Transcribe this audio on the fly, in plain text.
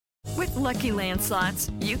Lucky Land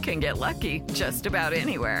Slots, you can get lucky just about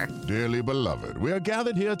anywhere. Dearly beloved, we are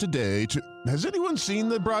gathered here today to... Has anyone seen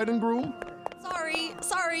the bride and groom?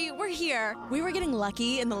 Sorry, we're here. We were getting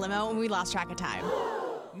lucky in the limo and we lost track of time.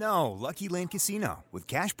 No, Lucky Land Casino, with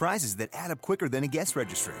cash prizes that add up quicker than a guest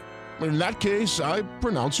registry. In that case, I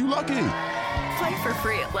pronounce you lucky. Play for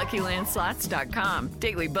free at LuckyLandSlots.com.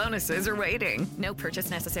 Daily bonuses are waiting. No purchase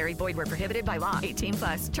necessary. Void where prohibited by law. 18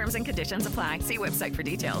 plus. Terms and conditions apply. See website for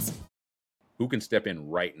details. Who can step in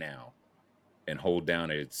right now and hold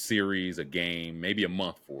down a series, a game, maybe a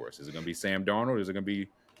month for us? Is it going to be Sam Darnold or is it going to be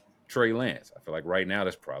Trey Lance? I feel like right now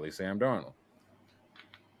that's probably Sam Darnold.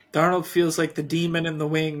 Darnold feels like the demon in the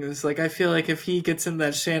wings. Like, I feel like if he gets in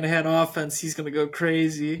that Shanahan offense, he's going to go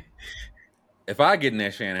crazy. If I get in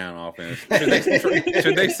that Shanahan offense,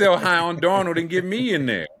 should they sell high on Darnold and get me in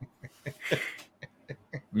there?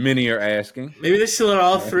 Many are asking. Maybe they still let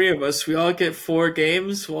all three of us. We all get 4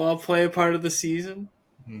 games. We'll all play a part of the season.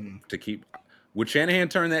 To keep, would Shanahan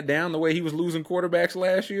turn that down the way he was losing quarterbacks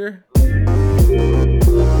last year?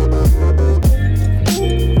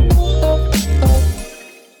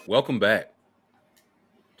 Welcome back.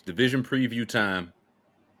 It's division preview time.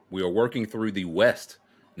 We are working through the West.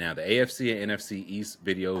 Now, the AFC and NFC East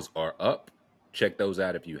videos are up. Check those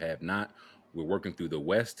out if you have not. We're working through the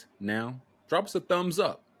West now. Drop us a thumbs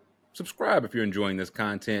up. Subscribe if you're enjoying this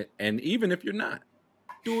content. And even if you're not,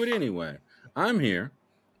 do it anyway. I'm here.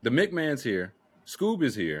 The McMahon's here. Scoob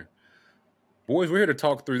is here. Boys, we're here to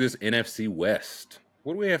talk through this NFC West.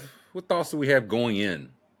 What do we have? What thoughts do we have going in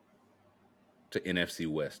to NFC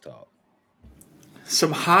West talk?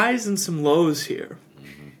 Some highs and some lows here.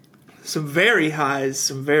 Mm-hmm. Some very highs,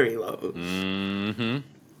 some very lows. Mm-hmm.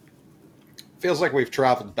 Feels like we've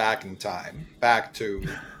traveled back in time, back to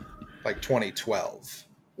like 2012,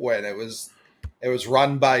 when it was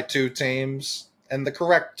run by 2 teams and the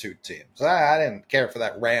correct 2 teams. I didn't care for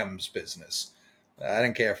that Rams business. I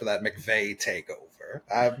didn't care for that McVay takeover.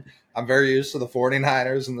 I'm very used to the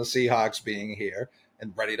 49ers and the Seahawks being here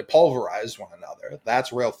and ready to pulverize one another.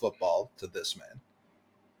 That's real football to this man.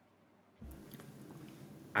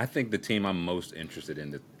 I think the team I'm most interested in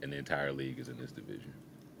the entire league is in this division.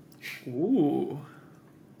 Ooh.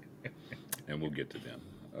 And we'll get to them.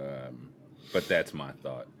 But that's my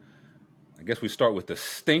thought. I guess we start with the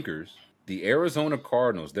stinkers. The Arizona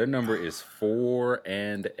Cardinals, their number is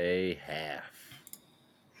 4.5.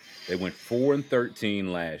 They went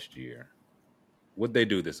 4-13 last year. What'd they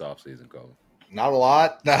do this offseason, Cole? Not a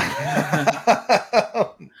lot.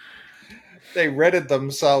 They ridded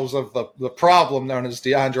themselves of the problem known as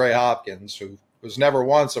DeAndre Hopkins, who was never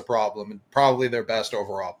once a problem and probably their best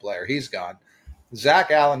overall player. He's gone.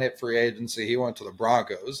 Zach Allen hit free agency. He went to the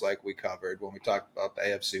Broncos, like we covered when we talked about the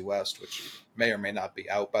AFC West, which may or may not be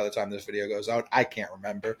out by the time this video goes out. I can't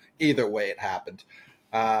remember. Either way, it happened.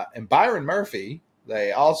 And Byron Murphy,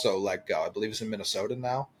 they also let go. I believe he's in Minnesota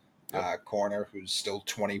now. Corner who's still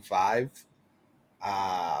 25.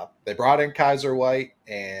 They brought in Kaiser White,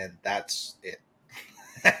 and that's it.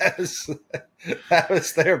 that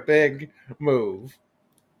was their big move.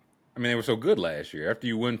 I mean, they were so good last year. After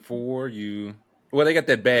you win 4, well, they got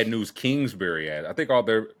that bad news Kingsbury had. I think all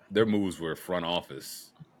their moves were front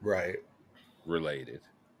office related.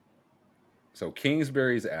 So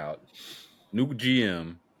Kingsbury's out. New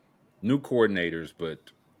GM, new coordinators, but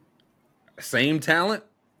same talent.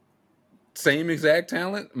 Same exact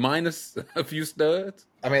talent, minus a few studs.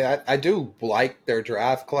 I mean, I do like their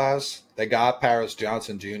draft class. They got Paris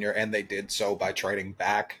Johnson Jr., and they did so by trading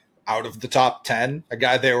back out of the top 10. A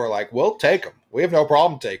guy they were like, we'll take him. We have no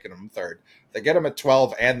problem taking him 3rd. They get him at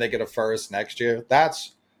 12, and they get a first next year.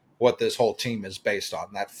 That's what this whole team is based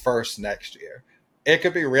on, that first next year. It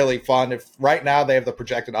could be really fun. If right now they have the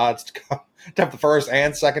projected odds to have the first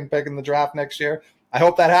and second pick in the draft next year, I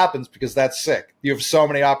hope that happens because that's sick. You have so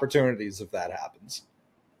many opportunities if that happens.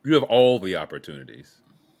 You have all the opportunities.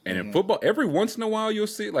 And in football, every once in a while you'll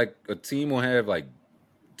see like a team will have like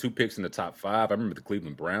 2 picks in the top 5. I remember the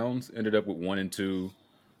Cleveland Browns ended up with 1 and 2.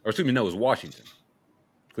 Or excuse me, no, it was Washington.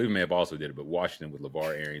 Cleveland may have also did it, but Washington with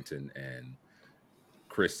LeVar Arrington and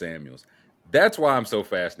Chris Samuels. That's why I'm so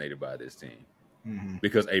fascinated by this team. Mm-hmm.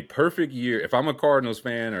 Because a perfect year, if I'm a Cardinals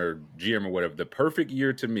fan or GM or whatever, the perfect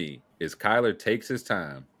year to me is Kyler takes his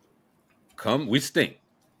time. We stink.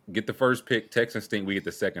 Get the first pick, Texans stink, we get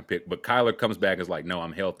the second pick. But Kyler comes back and is like, no,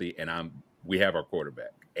 I'm healthy and we have our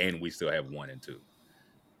quarterback. And we still have 1 and 2.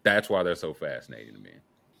 That's why they're so fascinating to me.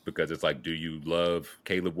 Because it's like, do you love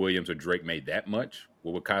Caleb Williams or Drake May that much?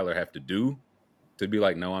 What would Kyler have to do to be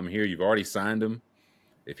like, no, I'm here. You've already signed him.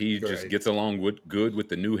 If he just gets along good with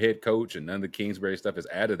the new head coach and none of the Kingsbury stuff is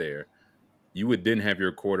out of there, you would then have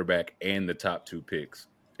your quarterback and the top 2 picks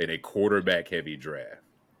in a quarterback-heavy draft.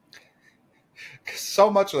 So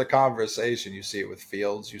much of the conversation, you see it with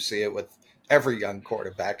Fields, you see it with every young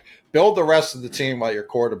quarterback. Build the rest of the team while your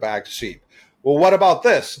quarterback's cheap. Well, what about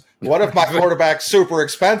this? What if my quarterback's super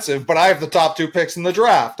expensive, but I have the top 2 picks in the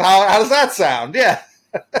draft? How does that sound? Yeah.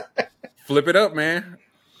 Flip it up, man.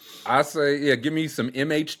 I say, yeah, give me some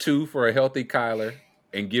MH2 for a healthy Kyler,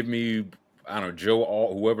 and give me, I don't know, Joe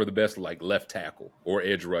Alt, whoever the best like left tackle or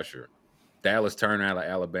edge rusher. Dallas Turner out of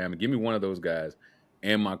Alabama. Give me one of those guys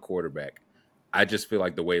and my quarterback. I just feel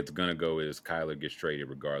like the way it's going to go is Kyler gets traded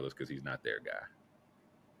regardless because he's not their guy.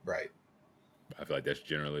 Right. I feel like that's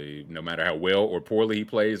generally, no matter how well or poorly he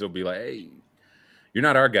plays, it'll be like, hey, you're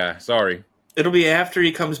not our guy. Sorry. It'll be after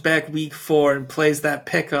he comes back week 4 and plays that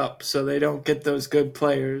pickup, so they don't get those good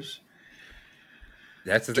players.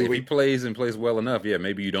 That's the thing. If he plays and plays well enough, yeah,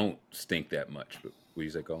 maybe you don't stink that much. But what do you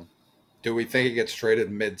say, Colin? Do we think he gets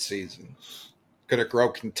traded mid-season? Could it grow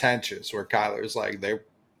contentious where Kyler's like,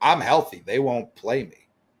 I'm healthy. They won't play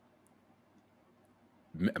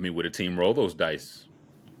me. I mean, would a team roll those dice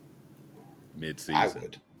mid-season? I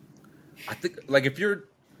would. I think, like,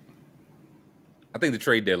 I think the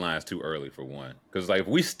trade deadline is too early for one. Because, like, if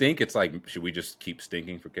we stink, it's like, should we just keep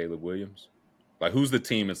stinking for Caleb Williams? Like, who's the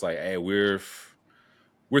team? It's like, hey, we're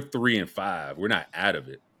 3-5. We're not out of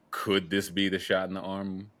it. Could this be the shot in the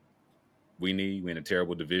arm we need? We're in a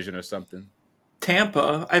terrible division or something.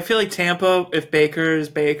 Tampa. I feel like Tampa, if Baker is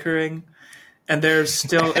bakering, and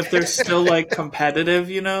if they're still like competitive,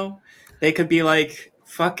 they could be like,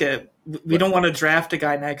 fuck it. We don't want to draft a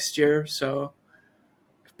guy next year, so.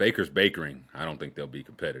 If Baker's bakering, I don't think they'll be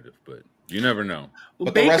competitive, but you never know.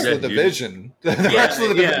 But the rest of the division, will that's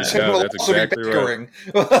also exactly be bakering.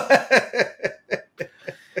 Right.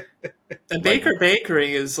 And Baker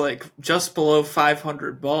bakering is like just below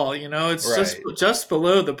 500 ball, It's right. just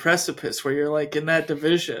below the precipice where you're like in that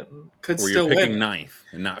division. Could where still you're picking win. ninth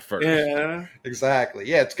and not first. Yeah. Exactly.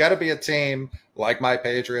 Yeah, it's got to be a team like my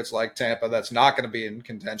Patriots, like Tampa, that's not going to be in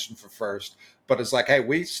contention for first. But it's like, hey,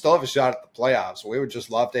 we still have a shot at the playoffs. We would just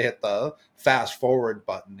love to hit the fast forward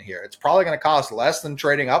button here. It's probably going to cost less than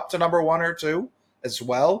trading up to number 1 or 2 as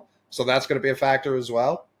well. So that's going to be a factor as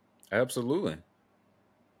well. Absolutely.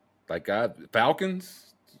 Like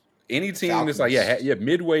Falcons, any team Falcons. that's like, yeah,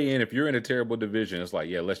 midway in, if you're in a terrible division, it's like,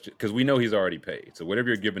 yeah, let's just, because we know he's already paid. So whatever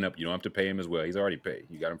you're giving up, you don't have to pay him as well. He's already paid.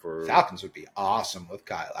 You got him for Falcons would be awesome with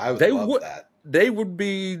Kyle. I would love that. They would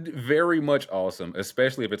be very much awesome,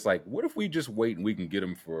 especially if it's like, what if we just wait and we can get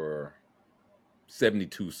him for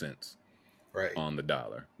 72 cents on the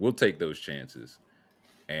dollar? We'll take those chances.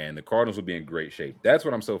 And the Cardinals will be in great shape. That's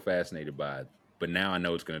what I'm so fascinated by. But now I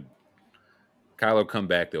know it's going to, Kyler will come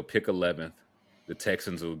back. They'll pick 11th. The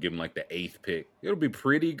Texans will give him like the 8th pick. It'll be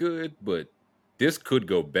pretty good, but this could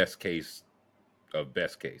go best case of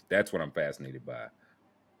best case. That's what I'm fascinated by.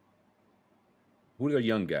 Who are the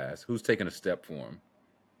young guys? Who's taking a step for him?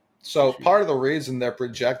 So part of the reason they're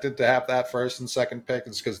projected to have that first and second pick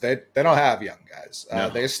is because they don't have young guys. No.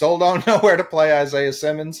 They still don't know where to play Isaiah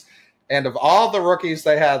Simmons. And of all the rookies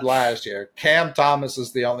they had last year, Cam Thomas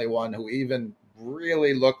is the only one who even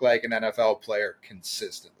really looked like an NFL player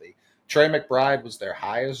consistently. Trey McBride was their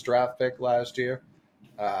highest draft pick last year.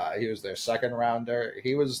 He was their second rounder.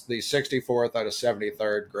 He was the 64th out of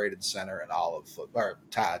 73rd graded center in all of football, or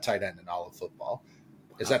tight end in all of football.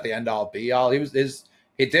 Is that the end all be all?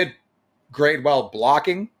 He did grade well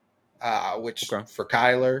blocking, which for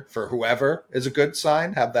Kyler, for whoever, is a good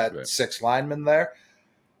sign. Have that 6 lineman there.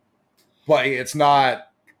 But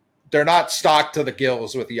they're not stocked to the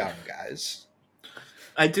gills with young guys.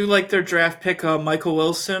 I do like their draft pick, Michael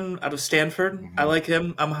Wilson out of Stanford. Mm-hmm. I like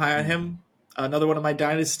him. I'm high on him. Another one of my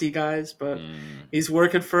dynasty guys, but he's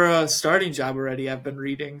working for a starting job already, I've been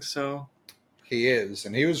reading. So he is,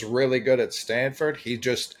 and he was really good at Stanford. He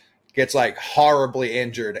just gets like horribly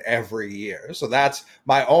injured every year. So that's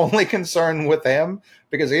my only concern with him,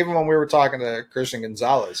 because even when we were talking to Christian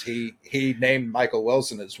Gonzalez, he named Michael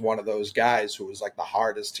Wilson as one of those guys who was like the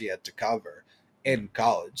hardest he had to cover in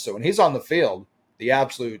college. So when he's on the field, the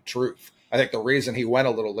absolute truth. I think the reason he went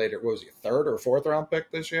a little later, what was he, 3rd or 4th round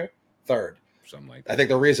pick this year? 3rd. Something like that. I think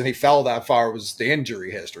the reason he fell that far was the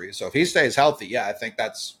injury history. So if he stays healthy, I think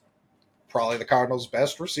that's probably the Cardinals'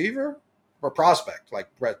 best receiver or prospect, like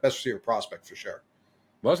best receiver prospect for sure.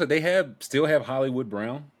 Well, so they still have Hollywood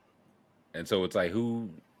Brown. And so it's like,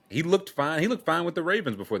 he looked fine. He looked fine with the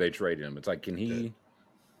Ravens before they traded him. It's like, can he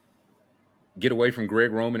get away from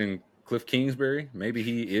Greg Roman and Cliff Kingsbury? Maybe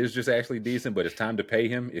he is just actually decent, but it's time to pay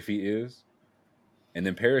him if he is. And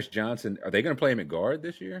then Paris Johnson, are they going to play him at guard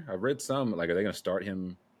this year? I've read some, like, are they going to start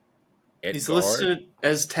him At He's guard? listed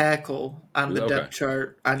as tackle on the Okay. depth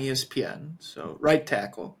chart on ESPN. So right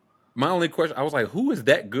tackle. My only question, I was like, who is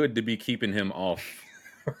that good to be keeping him off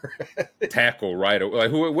tackle, right?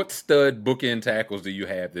 Like, what stud bookend tackles do you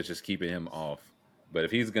have that's just keeping him off? But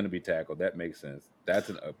if he's going to be tackled, that makes sense. That's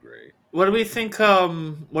an upgrade. What do we think?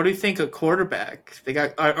 What do you think of quarterback? They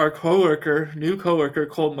got our new coworker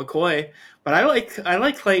Colt McCoy. But I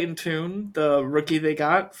like Clayton Tune, the rookie they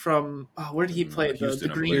got from where did he play? Houston,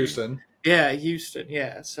 the I Green. believe. Houston. Yeah, Houston.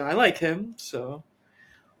 Yeah, so I like him. So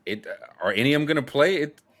Are any of them going to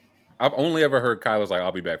play? I've only ever heard Kyler's like,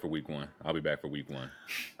 "I'll be back for week 1. I'll be back for week 1."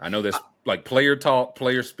 I know that's like player talk,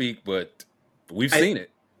 player speak, but we've seen it.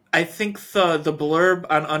 I think the blurb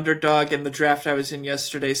on Underdog in the draft I was in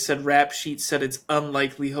yesterday said Rap Sheet said it's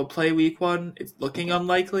unlikely he'll play week 1. It's looking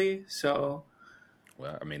unlikely. So,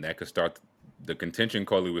 well, I mean that could start the contention.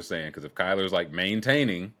 Coley was saying because if Kyler's like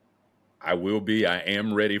maintaining, I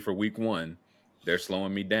am ready for week 1. They're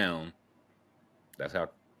slowing me down. That's how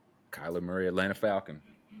Kyler Murray, Atlanta Falcon.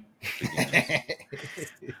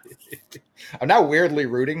 I'm now weirdly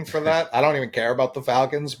rooting for that. I don't even care about the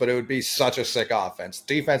Falcons, but it would be such a sick offense.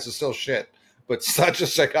 Defense is still shit, but such a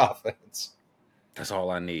sick offense. That's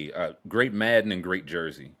all I need. Great Madden and great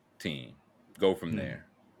Jersey team. Go from there.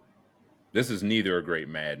 This is neither a great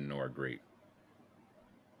Madden nor a great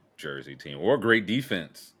Jersey team or a great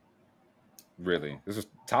defense. Really. This is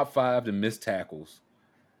top 5 in missed tackles.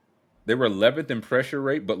 They were 11th in pressure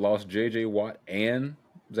rate, but lost J.J. Watt and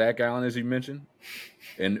Zach Allen, as you mentioned.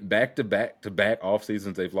 And back-to-back off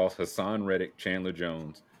seasons, they've lost Hassan Reddick, Chandler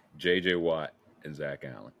Jones, J.J. Watt, and Zach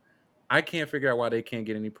Allen. I can't figure out why they can't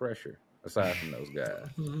get any pressure aside from those guys.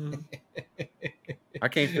 I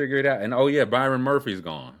can't figure it out. And, Byron Murphy's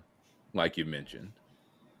gone, like you mentioned.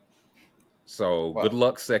 So, good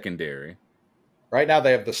luck secondary. Right now,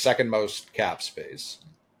 they have the second most cap space.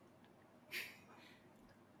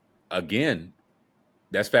 Again,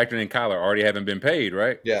 that's factoring in Kyler already having been paid,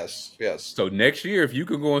 right? Yes. So next year, if you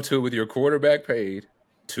can go into it with your quarterback paid,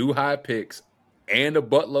 2 high picks, and a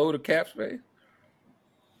buttload of cap space,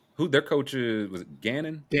 who their coach is, was it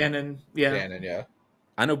Gannon? Gannon, yeah. Gannon, yeah.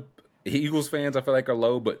 I know Eagles fans, I feel like are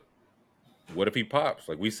low, but what if he pops?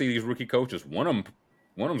 Like we see these rookie coaches, one of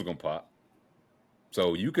them's gonna pop.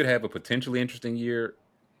 So you could have a potentially interesting year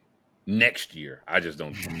next year. I just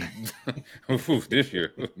don't. This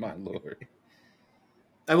year, my lord.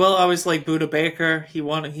 I will always like Buda Baker. He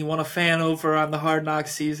won a fan over on the Hard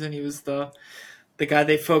Knocks season. He was the guy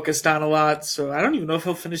they focused on a lot. So I don't even know if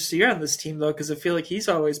he'll finish the year on this team though, because I feel like he's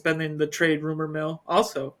always been in the trade rumor mill.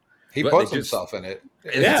 Also, he puts himself in it.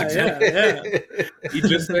 Yeah. He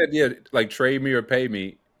just said, like trade me or pay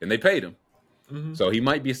me, and they paid him. Mm-hmm. So he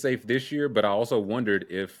might be safe this year. But I also wondered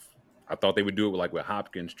if I thought they would do it with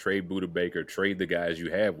Hopkins, trade Buda Baker, trade the guys you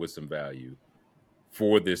have with some value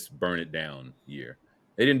for this burn it down year.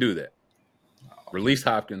 They didn't do that. Release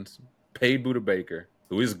Hopkins, paid Buda Baker,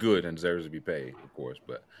 who is good and deserves to be paid, of course.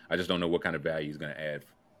 But I just don't know what kind of value he's going to add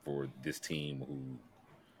for this team who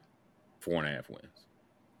 4.5 wins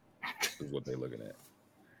is what they're looking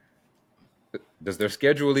at. Does their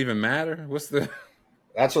schedule even matter?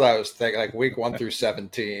 That's what I was thinking. Like week 1 through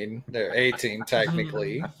 17, they're 18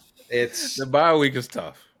 technically. It's the bye week is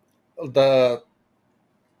tough. They're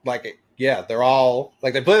all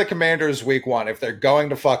like they play the Commanders week 1. If they're going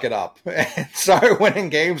to fuck it up and start winning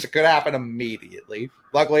games, it could happen immediately.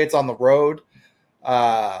 Luckily, it's on the road.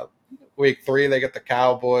 Week 3, they get the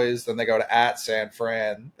Cowboys, then they go to at San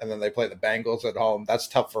Fran, and then they play the Bengals at home. That's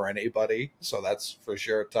tough for anybody, so that's for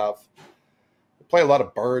sure tough. They play a lot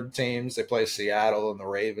of bird teams. They play Seattle and the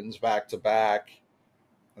Ravens back to back.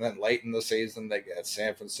 And then late in the season, they get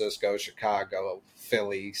San Francisco, Chicago,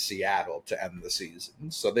 Philly, Seattle to end the season.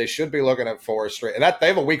 So they should be looking at 4 straight. And they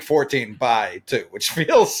have a week 14 bye, too, which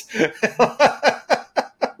feels...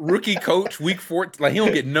 Rookie coach, week 14. Like, he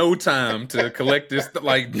don't get no time to collect this,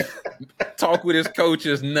 talk with his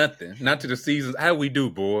coaches, nothing. Not to the seasons. How we do,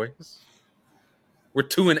 boys? We're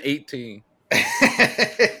 2-18.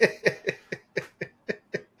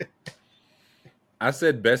 I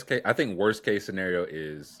said best case. I think worst case scenario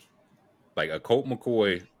is like a Colt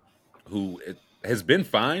McCoy who has been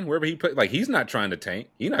fine wherever he put. Like he's not trying to tank.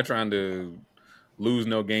 He's not trying to lose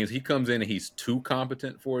no games. He comes in and he's too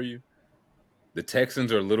competent for you. The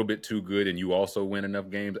Texans are a little bit too good, and you also win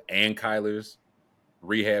enough games. And Kyler's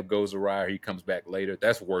rehab goes awry, or he comes back later.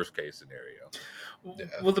 That's worst case scenario. Yeah.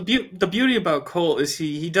 Well, the beauty about Colt is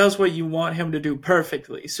he does what you want him to do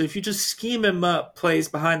perfectly. So if you just scheme him up, plays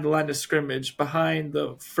behind the line of scrimmage, behind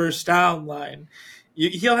the first down line,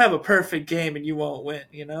 he'll have a perfect game and you won't win,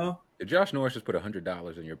 you know? Did Josh Norris just put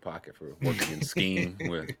 $100 in your pocket for working in scheme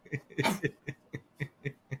with?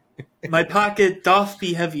 My pocket doth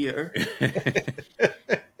be heavier.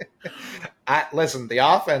 Listen, the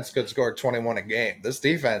offense could score 21 a game. This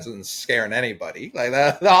defense isn't scaring anybody. Like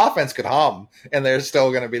the offense could hum, and they're still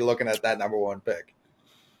going to be looking at that number 1 pick.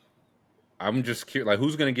 I'm just curious, like,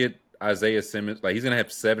 who's going to get Isaiah Simmons? Like, he's going to have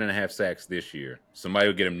 7.5 sacks this year. Somebody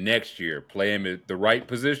will get him next year. Play him at the right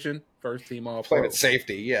position. First team All Pro. Playing at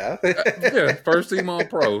safety, yeah. Yeah, first team All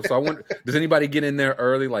Pro. So I wonder, does anybody get in there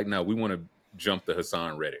early? Like, no, we want to jump the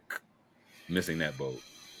Hassan Reddick. Missing that boat.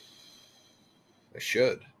 They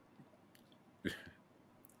should.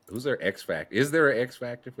 Who's their X factor? Is there an X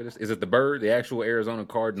factor for this? Is it the bird, the actual Arizona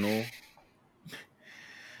Cardinal?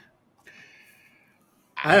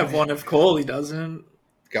 I have one if Coley doesn't.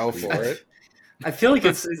 Go for it. I feel like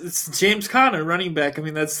it's James Conner, running back. I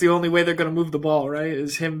mean, that's the only way they're going to move the ball, right?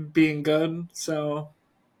 Is him being good. So,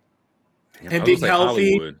 and being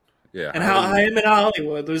healthy. Hollywood. Yeah, and him in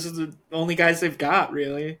Hollywood. Those are the only guys they've got,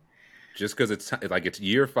 really. Just because it's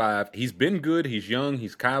year 5. He's been good. He's young.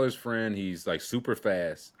 He's Kyler's friend. He's like super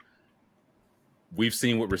fast. We've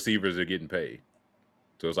seen what receivers are getting paid.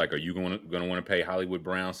 So it's like, are you going to want to pay Hollywood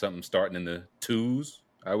Brown something starting in the 2s?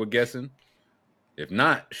 I would guessing. If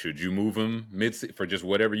not, should you move him mid for just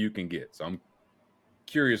whatever you can get? So I'm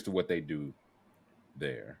curious to what they do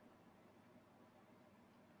there.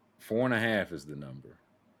 4.5 is the number.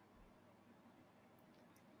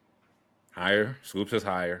 Higher. Scoop says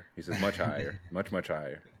higher. He says much higher. much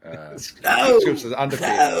higher. Scoop says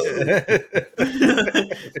undefeated.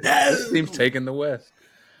 This team's taking the West.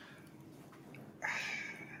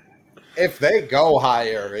 If they go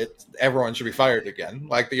higher, everyone should be fired again.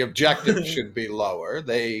 Like the objective should be lower.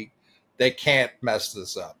 They can't mess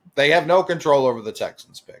this up. They have no control over the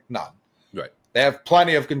Texans pick. None. Right. They have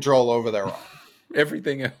plenty of control over their own.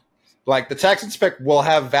 Everything else. Like the Texans pick will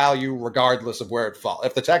have value regardless of where it falls.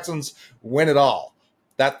 If the Texans win it all,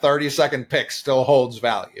 that 32nd pick still holds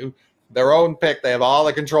value. Their own pick, they have all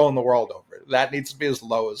the control in the world over it. That needs to be as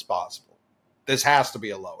low as possible. This has to be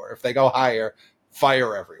a lower. If they go higher,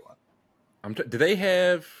 fire everyone. Do they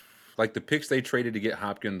have, like, the picks they traded to get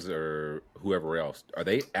Hopkins or whoever else? Are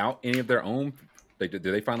they out any of their own? Do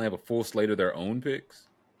they finally have a full slate of their own picks?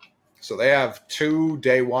 So they have 2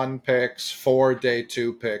 day 1 picks, 4 day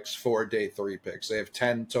 2 picks, 4 day 3 picks. They have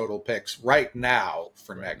 10 total picks right now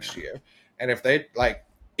for next year. And if they,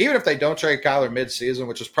 even if they don't trade Kyler midseason,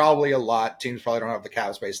 which is probably a lot, teams probably don't have the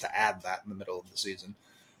cap space to add that in the middle of the season.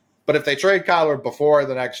 But if they trade Kyler before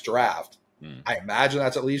the next draft, I imagine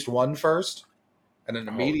that's at least 1 first and an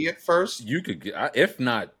immediate first. You could get, if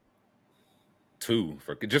not 2,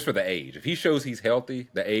 just for the age. If he shows he's healthy,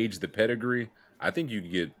 the age, the pedigree, I think you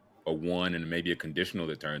could get a 1 and maybe a conditional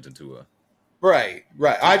that turns into a. Right.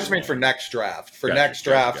 I just mean for next draft. For next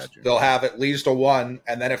draft, they'll have at least a 1,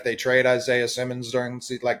 and then if they trade Isaiah Simmons during the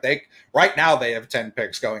season, right now they have 10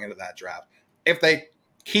 picks going into that draft. If they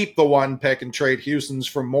keep the 1 pick and trade Houston's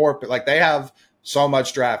for more, they have so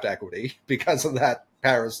much draft equity because of that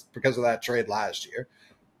trade last year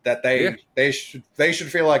that they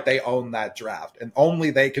should feel like they own that draft and only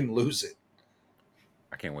they can lose it.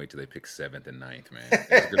 I can't wait till they pick 7th and 9th, man.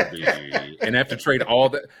 It's gonna be, and have to trade all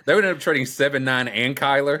that. They would end up trading 7, 9, and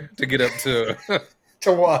Kyler to get up to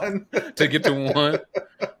 1 to get to 1,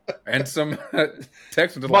 and some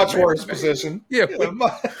Texans are much worse position. Yeah.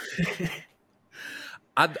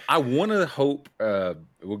 I want to hope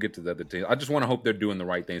we'll get to the other team. I just want to hope they're doing the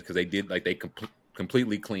right things because they did they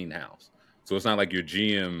completely clean house. So it's not like your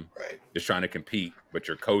GM is trying to compete, but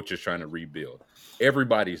your coach is trying to rebuild.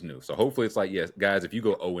 Everybody's new. So hopefully it's like, yes, guys, if you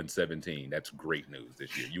go 0-17, that's great news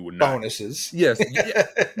this year. You would not. Bonuses. Yes. Yeah,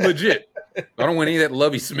 legit. I don't want any of that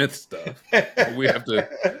Lovie Smith stuff. We have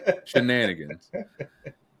to shenanigans.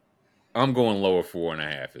 I'm going lower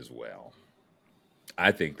 4.5 as well.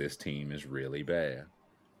 I think this team is really bad.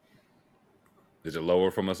 Is it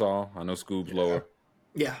lower from us all? I know Scoob's lower.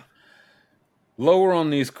 Yeah. Lower on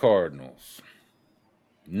these Cardinals.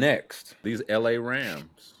 Next, these LA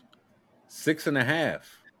Rams. 6.5.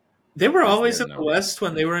 They were always in the West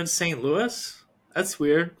when they were in St. Louis. That's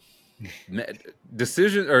weird.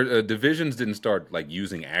 Divisions didn't start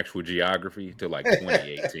using actual geography till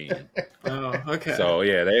 2018. Oh, okay. So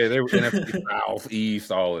yeah, they were NFC South,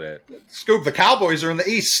 East, all of that. Scoop, the Cowboys are in the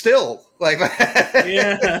East still.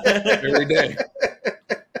 Yeah. Every day.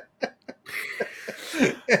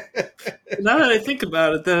 Now that I think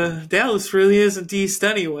about it, the Dallas really isn't East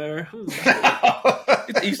anywhere.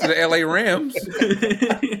 It's east of the LA Rams.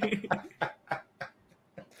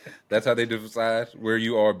 That's how they decide where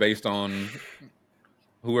you are based on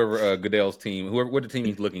whoever Goodell's team, what the team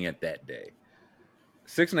he's looking at that day.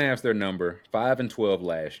 6.5 is their number. 5-12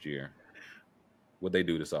 last year. What'd they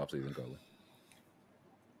do this offseason, Coley?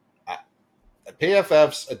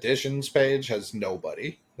 PFF's additions page has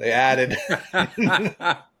nobody. They added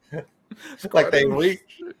like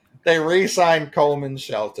they re-signed Coleman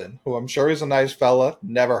Shelton, who I'm sure he's a nice fella.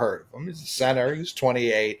 Never heard of him. He's a center. He's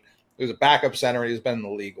 28. He was a backup center. He's been in the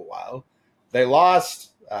league a while. They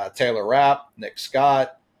lost Taylor Rapp, Nick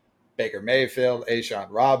Scott, Baker Mayfield, Ashawn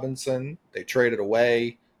Robinson. They traded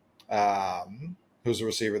away who's the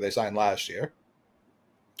receiver they signed last year?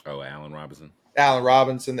 Oh, Allen Robinson. Allen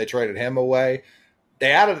Robinson. They traded him away.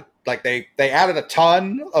 They added they added a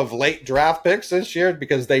ton of late draft picks this year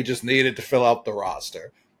because they just needed to fill out the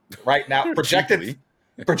roster. Right now, projected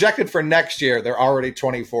for next year, they're already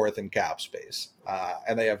 24th in cap space,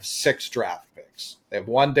 and they have 6 draft picks. They have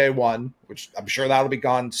 1 day 1, which I'm sure that'll be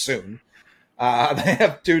gone soon. They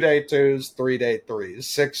have 2 day 2s, 3 day 3s,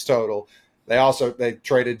 6 total. They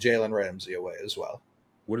traded Jalen Ramsey away as well.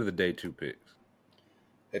 What are the day 2 picks?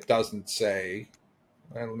 It doesn't say.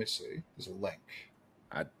 Let me see. There's a link.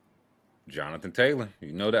 Jonathan Taylor.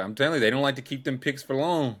 You know that. I'm telling you, they don't like to keep them picks for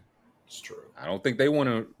long. It's true. I don't think they want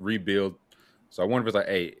to rebuild. So I wonder if it's like,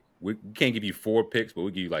 hey, we can't give you 4 picks, but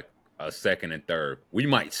we give you like a 2nd and 3rd. We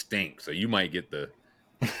might stink, so you might get the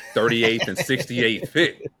 38th and 68th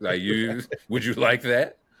pick. Like, would you like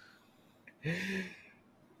that?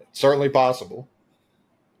 Certainly possible.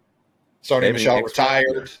 Sony Michel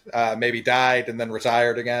retired, maybe died and then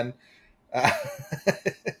retired again.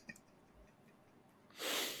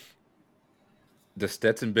 Does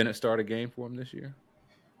Stetson Bennett start a game for him this year?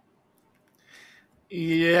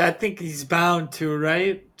 Yeah, I think he's bound to,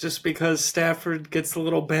 right? Just because Stafford gets a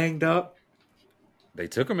little banged up. They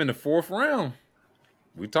took him in the 4th round.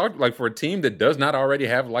 We talked like for a team that does not already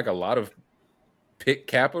have like a lot of pick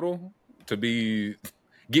capital to be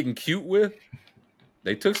getting cute with.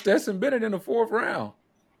 They took Stetson Bennett in the 4th round.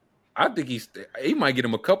 I think he might get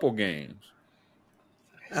him a couple games.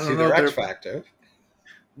 I don't know. Their X factor.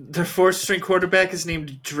 Their 4th-string quarterback is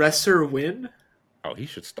named Dresser Wynn. Oh, he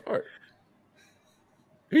should start.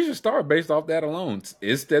 He should start based off that alone.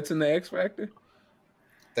 Is Stetson the X factor?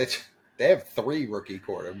 They have 3 rookie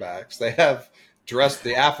quarterbacks. They have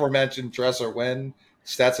the aforementioned Dresser Wynn,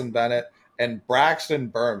 Stetson Bennett, and Braxton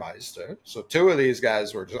Burmeister. So 2 of these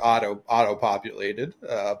guys were just auto-populated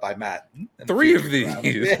by Madden. 3 of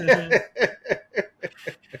these.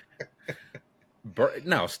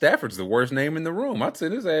 No, Stafford's the worst name in the room. I'd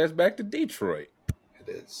send his ass back to Detroit.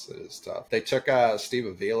 It is tough. They took Steve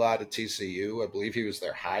Avila out of TCU. I believe he was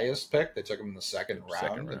their highest pick. They took him in the 2nd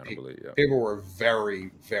round. I believe, yeah. People were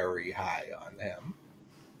very, very high on him.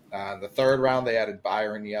 In the 3rd round, they added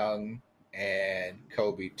Byron Young and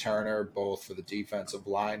Kobe Turner, both for the defensive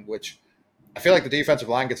line, which I feel like the defensive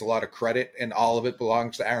line gets a lot of credit, and all of it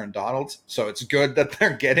belongs to Aaron Donald. So it's good that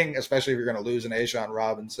they're getting, especially if you're going to lose an Ashawn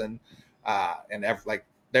Robinson and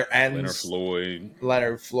their ends.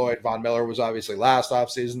 Leonard Floyd. Von Miller was obviously last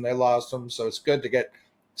offseason. They lost him, so it's good to get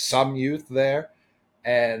some youth there.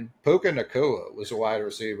 And Puka Nacua was a wide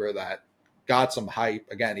receiver that got some hype,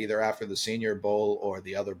 again, either after the Senior Bowl or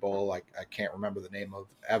the other bowl. I can't remember the name of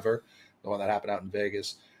ever, the one that happened out in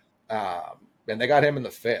Vegas. And they got him in the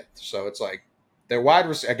 5th. So it's like their wide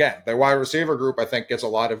receiver group, I think, gets a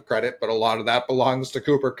lot of credit, but a lot of that belongs to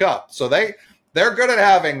Cooper Kupp. So they're good at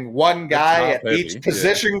having one guy at each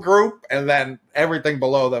position group, and then everything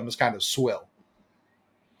below them is kind of swill.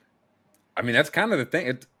 I mean, that's kind of the thing.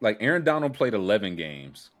 It's like Aaron Donald played 11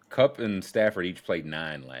 games. Kupp and Stafford each played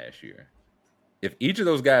 9 last year. If each of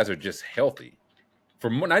those guys are just healthy, for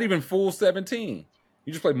not even full 17,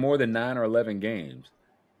 you just played more than 9 or 11 games,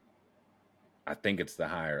 I think it's the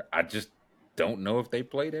higher. I just don't know if they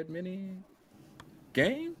played that many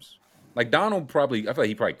games. Like Donald I feel like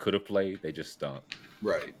he probably could have played. They just stunk.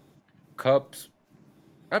 Right. Kupp's,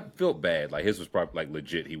 I felt bad. Like his was probably like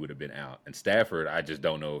legit. He would have been out. And Stafford, I just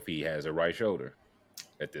don't know if he has a right shoulder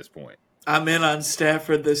at this point. I'm in on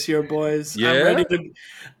Stafford this year, boys. Yeah?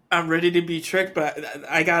 I'm ready to be tricked, but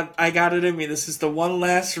I got it in me. This is the one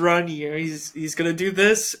last run year. He's gonna do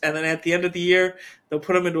this, and then at the end of the year, they'll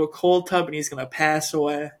put him into a cold tub, and he's gonna pass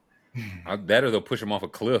away. That or they'll push him off a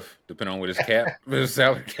cliff, depending on what his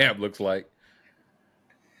salary cap looks like.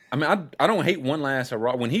 I mean, I don't hate one last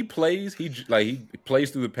hurrah. When he plays, he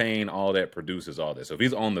plays through the pain. All that produces all that. So if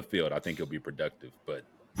he's on the field, I think he'll be productive. But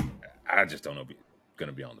I just don't know if he's going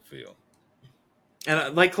to be on the field.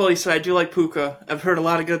 And like Chloe said, I do like Puka. I've heard a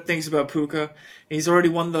lot of good things about Puka. He's already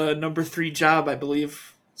won the number 3 job, I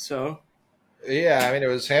believe. So Yeah, I mean, it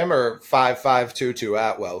was him or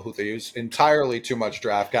 5.5 Atwell, who they used entirely too much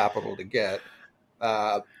draft capital to get.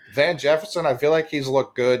 Van Jefferson, I feel like he's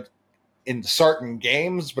looked good in certain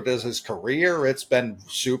games, but as his career, it's been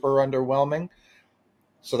super underwhelming.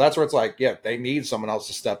 So that's where it's like, yeah, they need someone else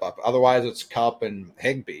to step up. Otherwise, it's Cup and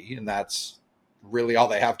Higbee, and that's really all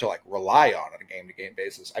they have to like rely on a game to game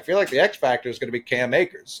basis. I feel like the X factor is going to be Cam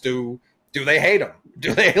Akers. Do they hate him?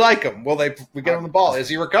 Do they like him? Will they get him the ball? Is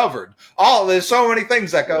he recovered? There's so many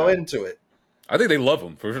things that go into it. I think they love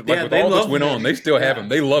him. With they all this love went him. on, they still have him.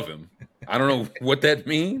 They love him. I don't know what that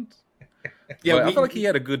means. Yeah, but I feel like he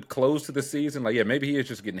had a good close to the season. Like, yeah, maybe he is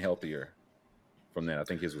just getting healthier from that. I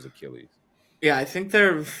think his was Achilles. Yeah, I think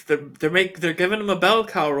they're giving him a bell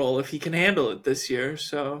cow role if he can handle it this year.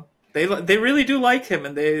 So they really do like him,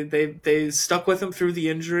 and they stuck with him through the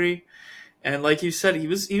injury. And like you said, he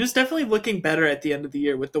was definitely looking better at the end of the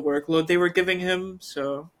year with the workload they were giving him.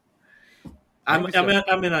 So I'm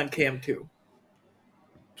in on Cam too.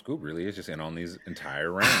 Scoop really is just in on these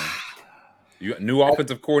entire rounds. You got new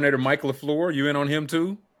offensive coordinator Mike LaFleur. You in on him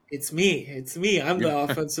too? It's me. I'm the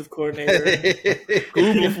offensive coordinator.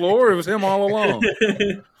 Scoop LaFleur. It was him all along.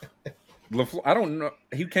 LaFleur, I don't know.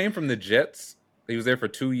 He came from the Jets. He was there for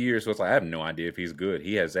 2 years, so it's like I have no idea if he's good.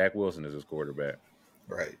 He has Zach Wilson as his quarterback.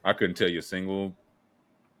 Right. I couldn't tell you a single.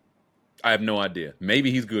 I have no idea.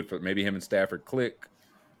 Maybe he's good for. Maybe him and Stafford click.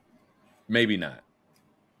 Maybe not.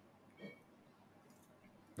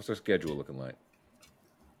 What's their schedule looking like?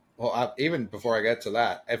 Well, even before I get to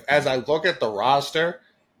that, as I look at the roster,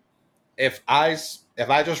 if I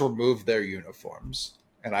just remove their uniforms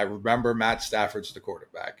and I remember Matt Stafford's the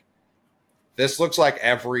quarterback, this looks like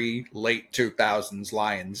every late 2000s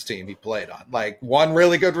Lions team he played on. Like one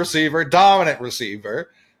really good receiver, dominant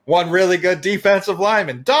receiver, one really good defensive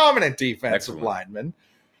lineman, dominant defensive lineman,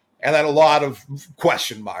 and then a lot of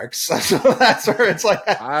question marks. So that's where it's like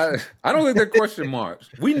I don't think they're question marks.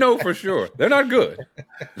 We know for sure they're not good.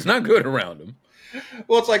 It's not good around them.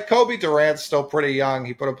 Well, it's like Kobe Durant's still pretty young.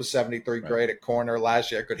 He put up a 73 grade at corner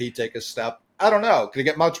last year. Could he take a step? I don't know. Could it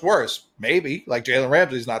get much worse? Maybe. Like Jalen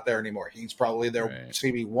Ramsey's not there anymore. He's probably their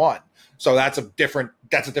CB1. So that's a different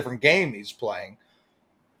game he's playing.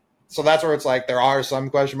 So that's where it's like there are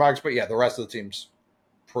some question marks, but yeah, the rest of the team's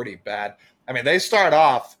pretty bad. I mean, they start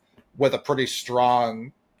off with a pretty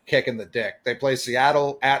strong kick in the dick. They play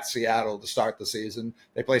Seattle at Seattle to start the season.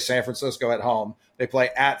 They play San Francisco at home. They play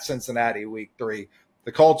at Cincinnati week 3.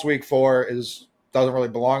 The Colts week 4 doesn't really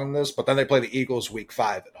belong in this, but then they play the Eagles week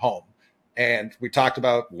 5 at home. And we talked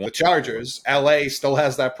about the Chargers. LA still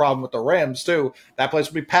has that problem with the Rams too. That place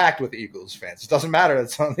will be packed with Eagles fans. It doesn't matter.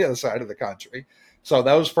 It's on the other side of the country. So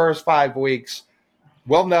those first 5 weeks,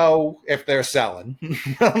 we'll know if they're selling.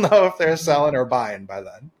 We'll know if they're selling or buying by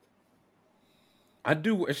then. I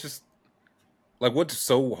do. It's just like what's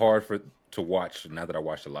so hard to watch now that I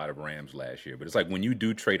watched a lot of Rams last year. But it's like when you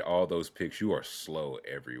do trade all those picks, you are slow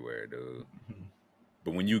everywhere, dude. Mm-hmm.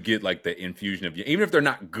 But when you get like the infusion of even if they're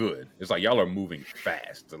not good, it's like y'all are moving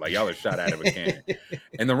fast. Like y'all are shot out of a cannon.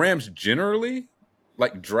 And the Rams generally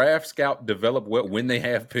like draft, scout, develop well when they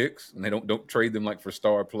have picks, and they don't trade them like for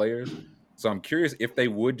star players. So I'm curious if they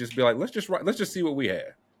would just be like, let's just see what we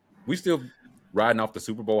have. We still riding off the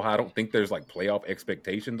Super Bowl high. I don't think there's like playoff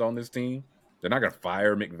expectations on this team. They're not going to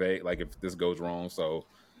fire McVay like if this goes wrong. So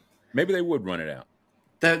maybe they would run it out.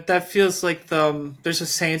 That feels like there's a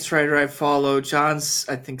Saints writer I follow, John's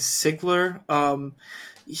I think Sigler.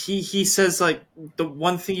 He says like the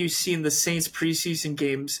one thing you see in the Saints preseason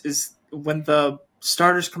games is when the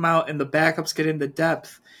starters come out and the backups get into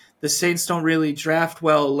depth, the Saints don't really draft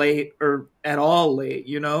well late or at all late,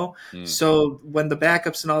 you know? So when the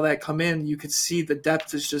backups and all that come in, you could see the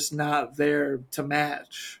depth is just not there to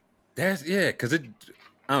match. Because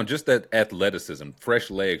just that athleticism,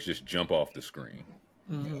 fresh legs just jump off the screen.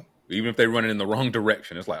 Mm-hmm. Even if they run it in the wrong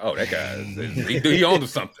direction, it's like, oh, that guy, he on to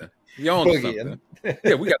something. He on to something.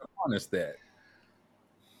 Yeah, we got to harness that.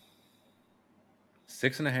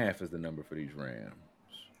 6.5 is the number for these Rams.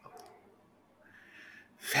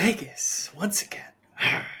 Vegas, once again.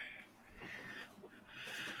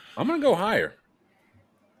 I'm going to go higher.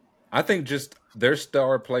 I think just their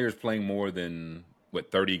star players playing more than,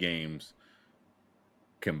 30 games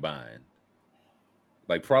combined.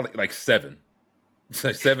 Like, probably, like 7.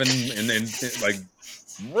 So 7 and then, like,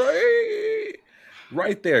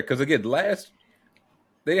 right there. Because, again, they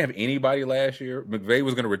didn't have anybody last year. McVay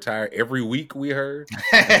was going to retire every week, we heard.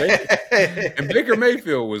 And Baker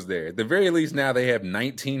Mayfield was there. At the very least, now they have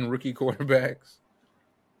 19 rookie quarterbacks,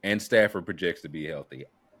 and Stafford projects to be healthy.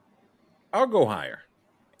 I'll go higher,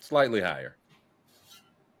 slightly higher.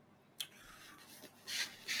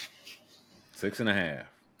 6.5.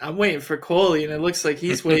 I'm waiting for Coley, and it looks like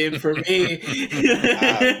he's waiting for me.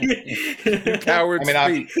 You cowards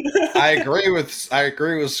speak. I agree with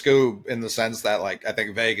Scoob in the sense that like I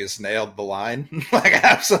think Vegas nailed the line, like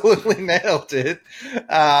absolutely nailed it.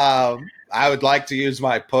 I would like to use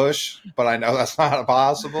my push, but I know that's not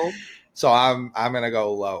possible, so I'm gonna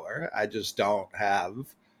go lower. I just don't have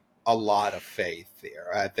a lot of faith here.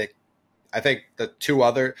 I think the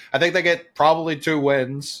I think they get probably 2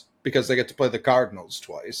 wins because they get to play the Cardinals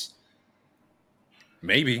twice.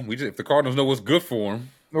 Maybe if the Cardinals know what's good for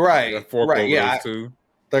them, right? Right? Yeah. Those two.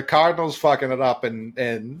 The Cardinals fucking it up,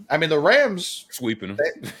 and I mean the Rams sweeping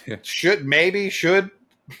them should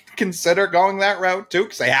consider going that route too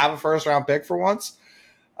because they have a first round pick for once.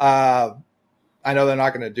 I know they're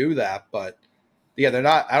not going to do that, but yeah, they're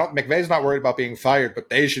not. McVay's not worried about being fired, but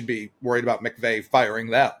they should be worried about McVay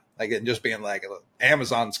firing them. Like and just being like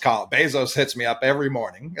Amazon's call. Bezos hits me up every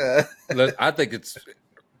morning. I think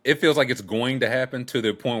it feels like it's going to happen to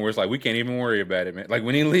the point where it's like we can't even worry about it, man. Like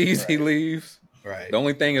when he leaves, he leaves. Right. The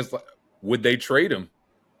only thing is, like, would they trade him?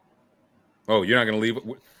 Oh, you're not going to leave.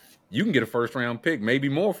 You can get a first round pick, maybe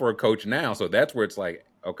more for a coach now. So that's where it's like,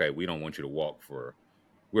 okay, we don't want you to walk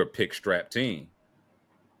we're a pick strap team.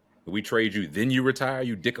 If we trade you, then you retire,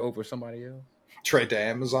 you dick over somebody else. Trade to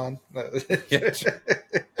Amazon.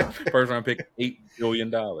 First round pick, $8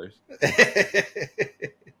 billion. Oh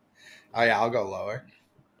yeah, I'll go lower.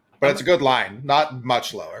 But it's a good line, not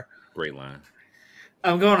much lower. Great line.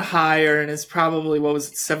 I'm going higher, and it's probably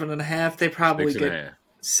 7.5. They probably get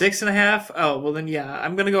 6.5. Oh well, then yeah,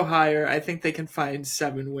 I'm gonna go higher. I think they can find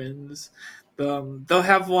 7 wins. They'll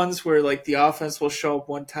have ones where like the offense will show up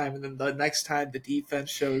one time, and then the next time the defense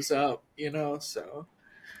shows up. So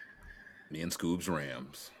me and Scoob's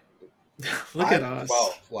Rams. Look at us.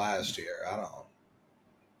 Well, last year, I don't know.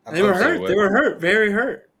 They were hurt. They were hurt. Very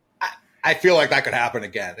hurt. I feel like that could happen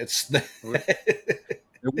again. They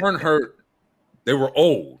weren't hurt. They were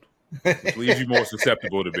old, which leaves you more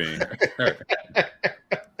susceptible to being hurt.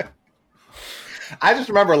 I just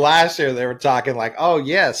remember last year they were talking like, oh,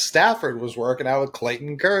 yeah, Stafford was working out with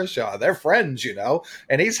Clayton Kershaw. They're friends,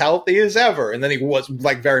 and he's healthy as ever. And then he was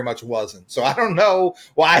like very much wasn't. So I don't know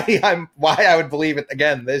why I would believe it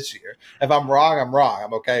again this year. If I'm wrong, I'm wrong.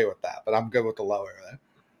 I'm okay with that, but I'm good with the lower there.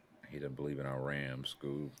 He doesn't believe in our Rams,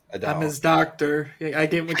 Scoob. I'm his doctor. I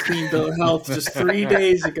gave him a clean bill of health just 3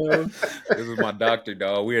 days ago. This is my doctor,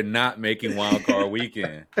 dog. We are not making wild card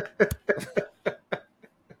weekend.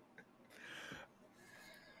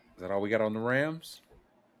 Is that all we got on the Rams?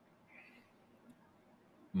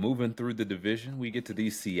 Moving through the division, we get to the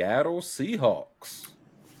Seattle Seahawks.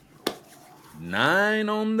 9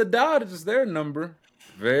 on the dot is their number.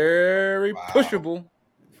 Very pushable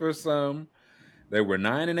for some. They were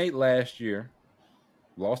 9-8 last year.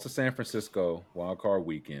 Lost to San Francisco wild card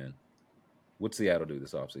weekend. What'd Seattle do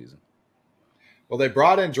this offseason? Well, they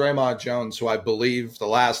brought in Draymond Jones, who I believe the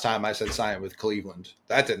last time I said sign with Cleveland.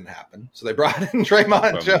 That didn't happen. So they brought in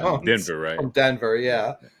Draymond Jones. Denver, right? From Denver,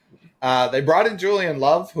 yeah. They brought in Julian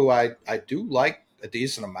Love, who I do like a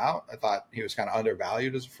decent amount. I thought he was kind of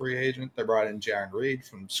undervalued as a free agent. They brought in Jaron Reed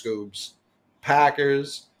from Scoob's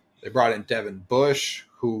Packers. They brought in Devin Bush,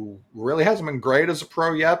 who really hasn't been great as a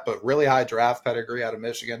pro yet, but really high draft pedigree out of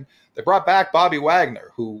Michigan. They brought back Bobby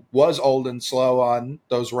Wagner, who was old and slow on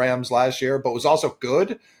those Rams last year, but was also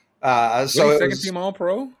good. Second team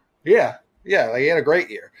All-Pro? Yeah, he had a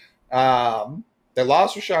great year. They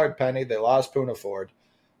lost Rashard Penny. They lost Poona Ford.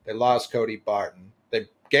 They lost Cody Barton. They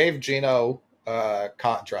gave Geno a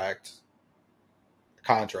contract.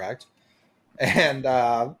 And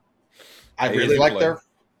I really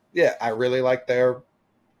like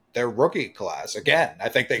their rookie class. Again, I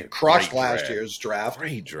think they crushed last year's draft.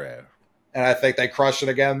 Great draft. And I think they crushed it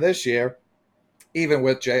again this year, even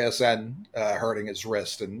with JSN hurting his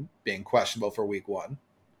wrist and being questionable for week 1.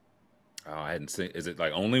 Oh, I hadn't seen. Is it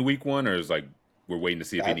like only week 1, or is like we're waiting to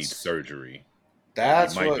see if he needs surgery?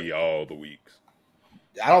 It might be all the weeks.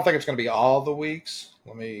 I don't think it's going to be all the weeks.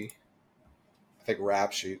 I think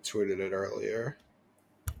Rap Sheet tweeted it earlier.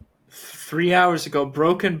 3 hours ago,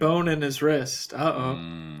 broken bone in his wrist.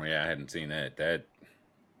 Uh-oh. Yeah, I hadn't seen that.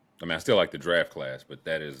 I still like the draft class, but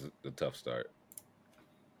that is a tough start.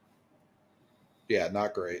 Yeah,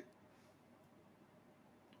 not great.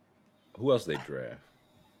 Who else they draft?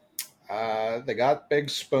 They got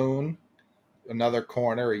Big Spoon, another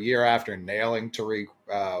corner, a year after nailing Tariq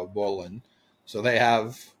Woolen. So they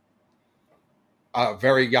have a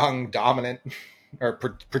very young, dominant, or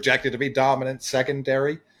projected to be dominant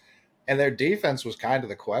secondary. And their defense was kind of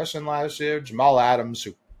the question last year. Jamal Adams,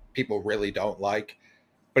 who people really don't like,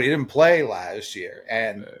 but he didn't play last year.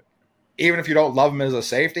 And even if you don't love him as a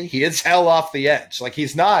safety, he is hell off the edge. Like,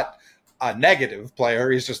 he's not a negative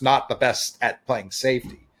player. He's just not the best at playing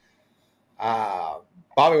safety.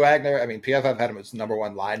 Bobby Wagner, I mean, PFF had him as number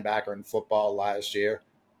one linebacker in football last year.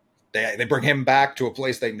 They bring him back to a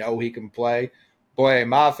place they know he can play. Boye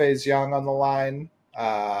Mafe's young on the line.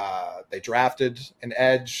 They drafted an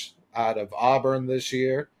edge out of Auburn this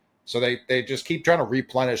year. So they just keep trying to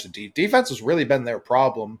replenish the defense has really been their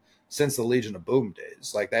problem since the Legion of Boom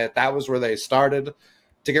days. Like that was where they started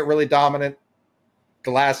to get really dominant.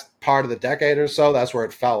 The last part of the decade or so, that's where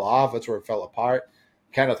it fell off. That's where it fell apart.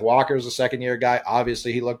 Kenneth Walker's a second-year guy.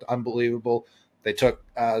 Obviously, he looked unbelievable. They took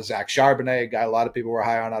Zach Charbonnet, a guy a lot of people were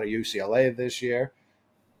high on out of UCLA this year.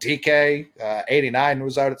 DK, 89,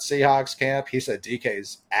 was out at Seahawks camp. He said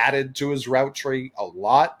DK's added to his route tree a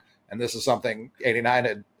lot, and this is something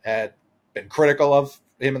 89 had been critical of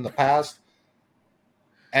him in the past.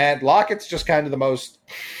 And Lockett's just kind of the most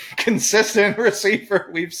consistent receiver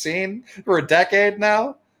we've seen for a decade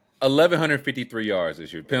now. 1,153 yards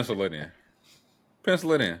this year. Pencil it in.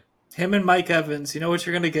 Pencil it in. Him and Mike Evans. You know what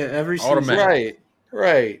you're going to get every season. Automatic.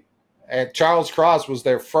 Right. And Charles Cross was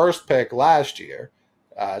their first pick last year,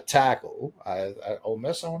 tackle. Ole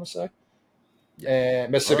Miss, I want to say. And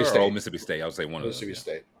Mississippi State. Oh, Mississippi State. I would say one of those. Mississippi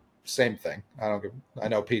State. Same thing. I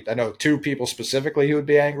know Pete. I know two people specifically who would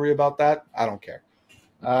be angry about that. I don't care.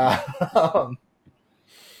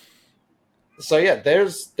 So yeah,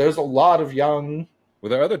 there's a lot of young. Were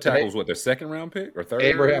there other tackles? What, their second round pick or third?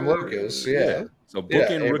 Abraham Lucas, yeah. So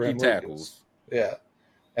booking rookie Abraham tackles. Lucas. Yeah,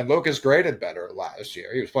 and Lucas graded better last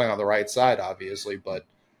year. He was playing on the right side, obviously, but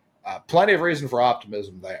plenty of reason for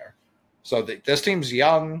optimism there. So this team's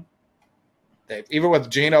young. Even with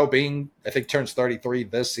Geno being, I think, turns 33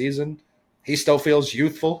 this season, he still feels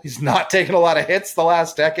youthful. He's not taken a lot of hits the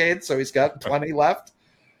last decade, so he's got plenty left.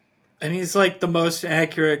 And he's like the most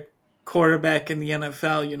accurate quarterback in the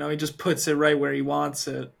NFL. You know, he just puts it right where he wants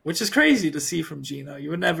it, which is crazy to see from Geno.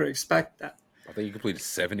 You would never expect that. I think he completed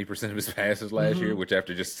 70% of his passes last year, which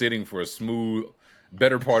after just sitting for a smooth,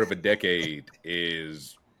 better part of a decade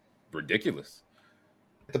is ridiculous.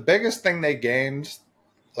 The biggest thing they gained,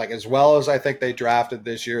 like as well as I think they drafted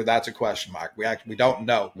this year, that's a question mark. We don't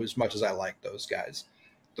know as much as I like those guys.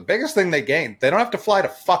 The biggest thing they gained, they don't have to fly to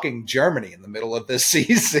fucking Germany in the middle of this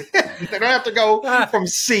season. They don't have to go from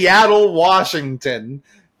Seattle, Washington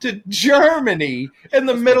to Germany in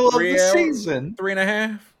the middle of the season.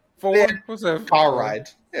 3.5, 4. Yeah, what's that? Car ride.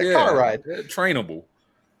 Yeah, car ride. Trainable.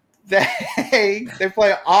 They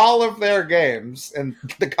play all of their games in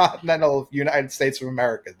the continental United States of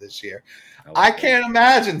America this year. I can't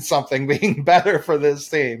imagine something being better for this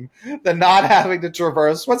team than not having to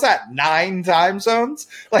traverse, what's that, 9 time zones?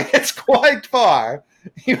 Like, it's quite far.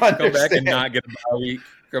 You understand? Come back and not get a bye week.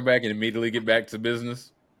 Come back and immediately get back to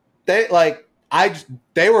business. They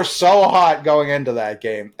were so hot going into that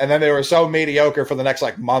game, and then they were so mediocre for the next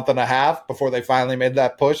month and a half before they finally made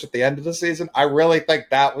that push at the end of the season. I really think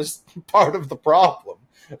that was part of the problem.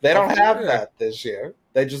 They don't have that this year.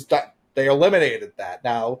 They eliminated that.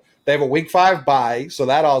 Now they have a week 5 bye, so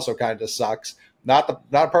that also kind of sucks. Not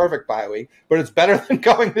a perfect bye week, but it's better than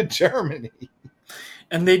going to Germany.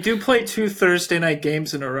 And they do play 2 Thursday night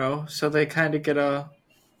games in a row, so they kind of get a.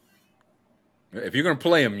 If you're going to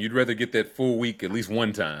play them, you'd rather get that full week at least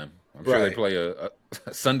one time. I'm sure they play a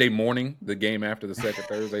Sunday morning, the game after the second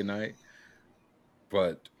Thursday night.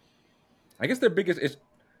 But I guess their biggest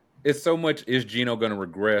it's so much, is Geno going to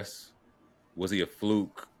regress? Was he a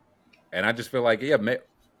fluke? And I just feel like,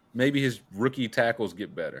 maybe his rookie tackles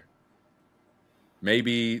get better.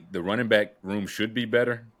 Maybe the running back room should be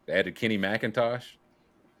better. They added Kenny McIntosh,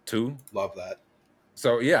 too. Love that.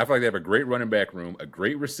 So, I feel like they have a great running back room, a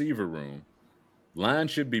great receiver room. Line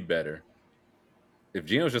should be better. If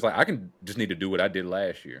Geno's just I just need to do what I did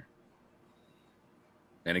last year.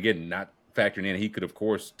 And again, not factoring in, he could, of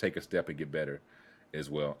course, take a step and get better as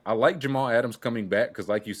well. I like Jamal Adams coming back because,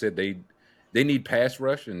 like you said, they need pass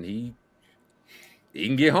rush, and he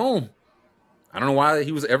can get home. I don't know why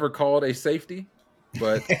he was ever called a safety,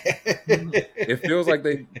 but it feels like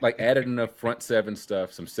they added enough front 7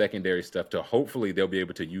 stuff, some secondary stuff to hopefully they'll be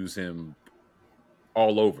able to use him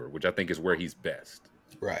all over, which I think is where he's best.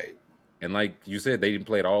 Right. And like you said, they didn't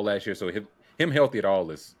play it all last year, so him healthy at all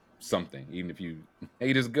is something, even if you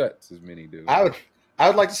hate his guts, as many do. I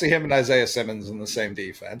would like to see him and Isaiah Simmons in the same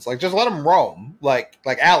defense. Just let them roam, like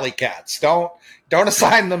alley cats. Don't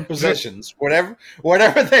assign them positions.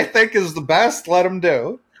 Whatever they think is the best, let them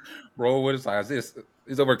do. Bro, what is this?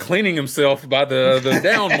 He's over cleaning himself by the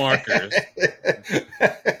down markers.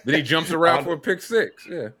 Then he jumps around for a pick 6.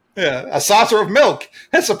 Yeah. Yeah, a saucer of milk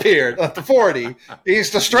has appeared at the 40. He's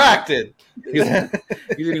distracted. He's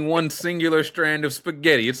eating one singular strand of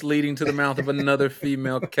spaghetti. It's leading to the mouth of another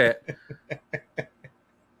female cat.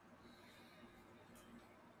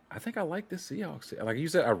 I think I like the Seahawks. Like you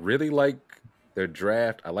said, I really like their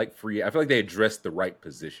draft. I like free. I feel like they addressed the right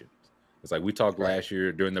positions. It's like we talked last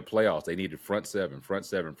year during the playoffs. They needed front seven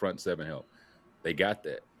help. They got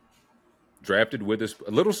that. Drafted with us.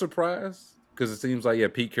 A little surprised because it seems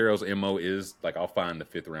like, Pete Carroll's MO is like, I'll find the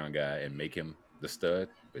 5th round guy and make him the stud.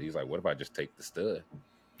 But he's like, what if I just take the stud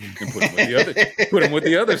and put him with the other? Put him with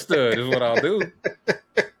the other stud is what I'll do.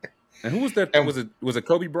 And who was that? Was it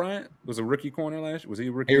Kobe Bryant? Was a rookie corner last year? Was he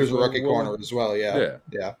a rookie? He was a rookie corner as well.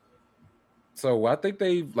 Yeah. So I think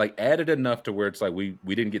they like added enough to where it's like we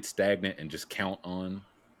didn't get stagnant and just count on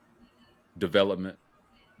development,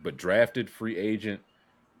 but drafted free agent,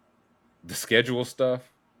 the schedule stuff.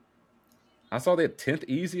 I saw their 10th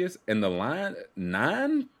easiest, and the line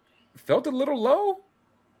 9 felt a little low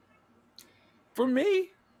for me.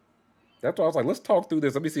 That's why I was like, let's talk through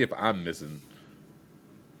this. Let me see if I'm missing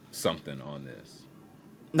something on this.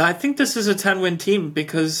 No, I think this is a 10-win team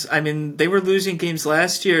because, I mean, they were losing games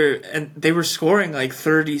last year and they were scoring like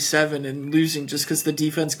 37 and losing just because the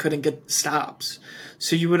defense couldn't get stops.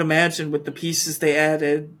 So you would imagine with the pieces they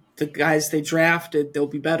added, the guys they drafted, they'll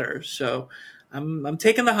be better. So I'm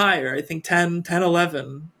taking the higher. I think 10,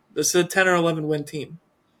 11. This is a 10 or 11 win team.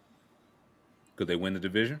 Could they win the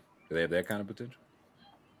division? Do they have that kind of potential?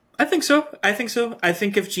 I think so. I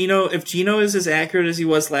think if Geno is as accurate as he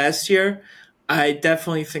was last year, I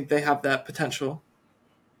definitely think they have that potential.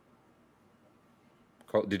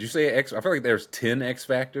 Did you say X? I feel like there's 10 X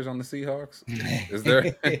factors on the Seahawks. Is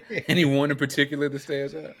there any one in particular that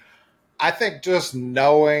stands out? I think just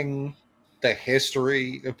knowing the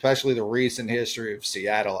history, especially the recent history of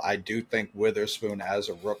Seattle, I do think Witherspoon as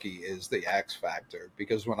a rookie is the X factor.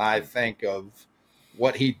 Because when I think of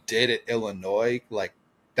what he did at Illinois, like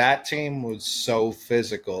that team was so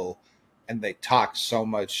physical and they talked so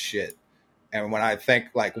much shit. And when I think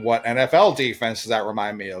like what NFL defense does that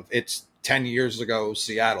remind me of, it's 10 years ago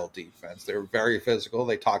Seattle defense. They were very physical.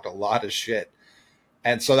 They talked a lot of shit.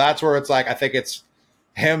 And so that's where it's like, I think it's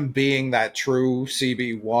him being that true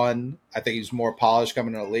CB1. I think he's more polished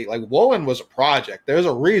coming in the league. Like Woolen was a project. There's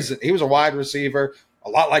a reason. He was a wide receiver, a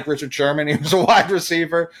lot like Richard Sherman. He was a wide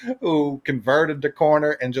receiver who converted to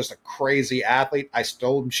corner and just a crazy athlete. I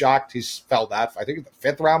still am shocked he fell that. I think the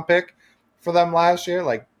 5th round pick for them last year.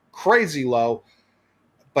 Like, crazy low,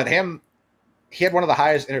 but he had one of the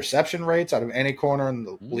highest interception rates out of any corner in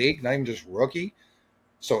the league, not even just rookie.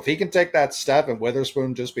 So if he can take that step and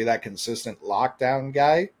Witherspoon just be that consistent lockdown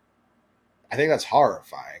guy, I think that's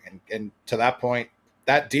horrifying. And to that point,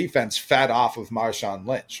 that defense fed off of Marshawn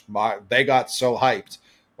Lynch. They got so hyped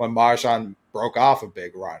when Marshawn broke off a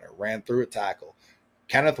big run or ran through a tackle.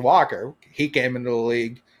 Kenneth Walker, he came into the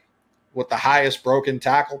league with the highest broken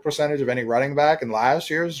tackle percentage of any running back in last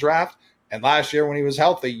year's draft. And last year when he was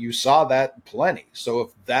healthy, you saw that plenty.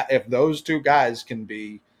 So if those two guys can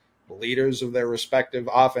be leaders of their respective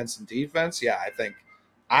offense and defense, I think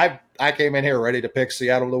I came in here ready to pick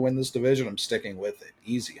Seattle to win this division. I'm sticking with it.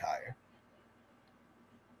 Easy hire.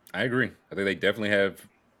 I agree. I think they definitely have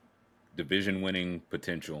division winning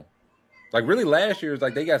potential. Like really last year,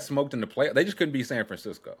 like they got smoked in the play. They just couldn't beat San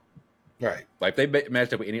Francisco. Right. Like they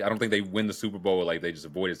matched up with any. I don't think they win the Super Bowl. Like they just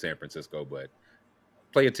avoided San Francisco, but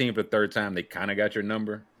play a team for the 3rd time, they kind of got your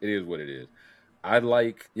number. It is what it is. I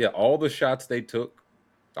like, all the shots they took.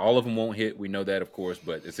 All of them won't hit. We know that, of course,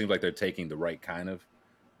 but it seems like they're taking the right kind of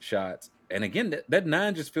shots. And again, that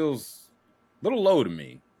 9 just feels a little low to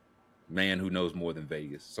me. Man who knows more than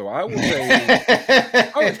Vegas. So I will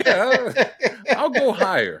say, I'll go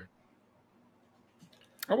higher.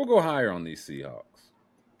 I will go higher on these Seahawks.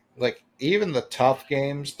 Like, even the tough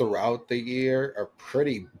games throughout the year are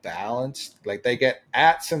pretty balanced. Like, they get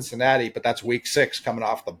at Cincinnati, but that's week 6 coming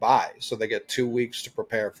off the bye. So they get 2 weeks to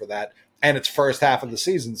prepare for that. And it's first half of the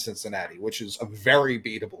season, Cincinnati, which is a very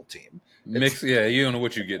beatable team. You don't know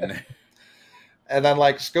what you're getting there. And then,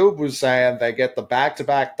 like Scoob was saying, they get the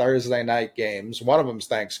back-to-back Thursday night games. One of them's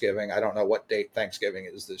Thanksgiving. I don't know what date Thanksgiving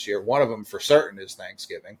is this year. One of them for certain is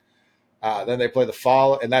Thanksgiving. Then they play the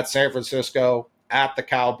fall, and that's San Francisco at the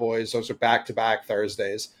Cowboys. Those are back-to-back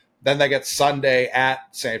Thursdays. Then they get Sunday at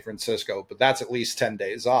San Francisco, but that's at least 10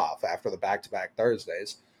 days off after the back-to-back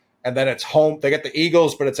Thursdays. And then it's home. They get the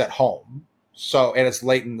Eagles, but it's at home. So, and it's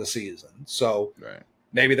late in the season. So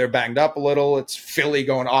maybe they're banged up a little. It's Philly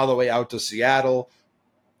going all the way out to Seattle.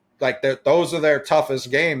 Like, those are their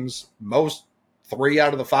toughest games. Most 3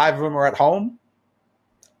 out of the 5 of them are at home.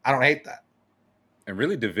 I don't hate that. And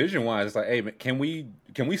really, division wise, it's like, hey, can we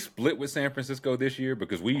split with San Francisco this year?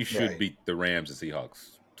 Because we should beat the Rams and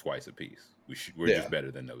Seahawks twice apiece. We're just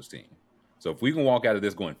better than those teams. So if we can walk out of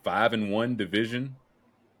this going 5-1 division,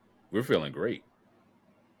 we're feeling great.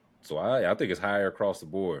 So I think it's higher across the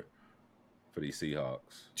board for these Seahawks.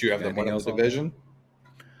 Do you have them winning the division?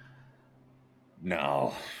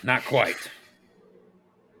 No, not quite.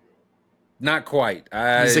 Not quite.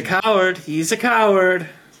 He's a coward. He's a coward.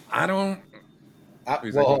 I don't.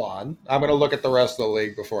 Well, hold on. I'm going to look at the rest of the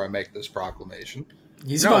league before I make this proclamation.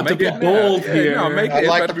 He's about to be bold here. No, I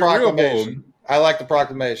like the proclamation. I like the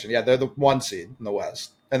proclamation. Yeah, they're the 1 seed in the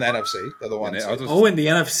West. In the NFC. They're the 1 seed. In the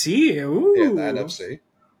NFC? Ooh. Yeah, the NFC.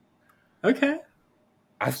 Okay.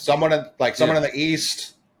 Someone in the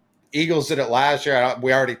East. Eagles did it last year.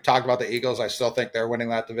 We already talked about the Eagles. I still think they're winning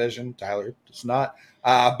that division. Tyler does not.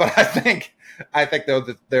 But I think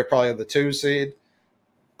they're probably the 2 seed.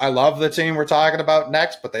 I love the team we're talking about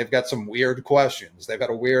next, but they've got some weird questions. They've got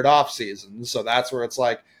a weird offseason. So that's where it's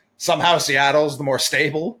like somehow Seattle's the more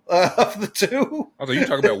stable of the two. Although you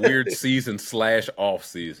talk about weird season / off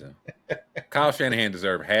season. Kyle Shanahan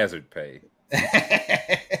deserved hazard pay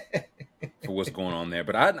for what's going on there.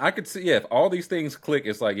 But I could see, if all these things click,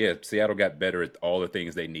 it's like, Seattle got better at all the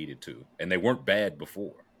things they needed to. And they weren't bad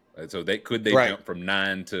before. So they jump from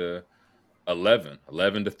 9 to 11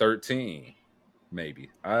 to 13. Maybe.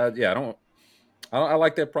 I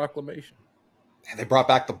like that proclamation. And they brought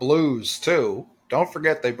back the Blues, too. Don't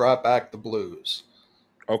forget they brought back the Blues.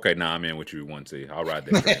 Okay, I'm in with you, 1 seed. I'll ride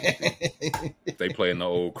that train with you. They play in the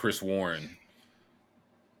old Chris Warren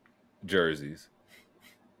jerseys.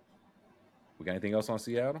 We got anything else on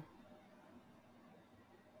Seattle?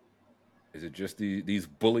 Is it just these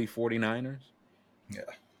bully 49ers? Yeah.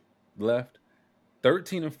 Left?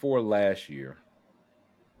 13-4 last year.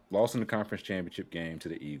 Lost in the conference championship game to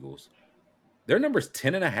the Eagles. Their number's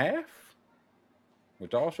 10.5,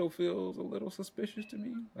 which also feels a little suspicious to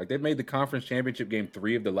me. Like, they've made the conference championship game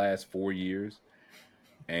 3 of the last 4 years.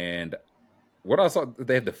 And what I saw,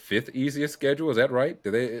 they have the 5th easiest schedule. Is that right?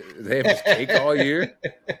 Do they have this cake all year?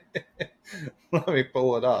 Let me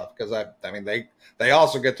pull it up, because I mean they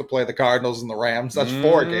also get to play the Cardinals and the Rams. That's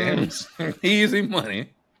 4 games. Easy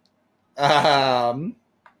money.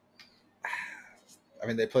 I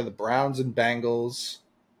mean, they play the Browns and Bengals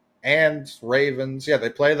and Ravens. Yeah, they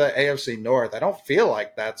play the AFC North. I don't feel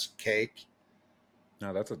like that's cake.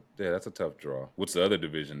 No, that's a tough draw. What's the other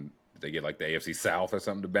division? Did they get like the AFC South or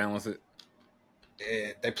something to balance it?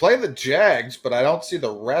 They play the Jags, but I don't see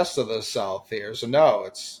the rest of the South here. So no,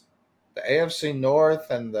 it's the AFC North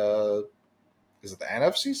and is it the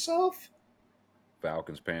NFC South?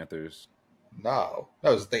 Falcons, Panthers. No,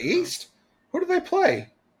 it's the East. Who do they play?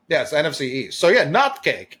 Yeah, it's NFC East. So, not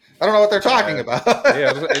cake. I don't know what they're talking about.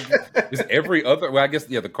 Is every other – well, I guess,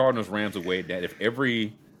 the Cardinals, Rams are way down. If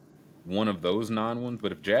every one of those non-ones –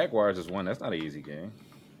 but if Jaguars is one, that's not an easy game.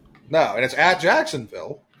 No, and it's at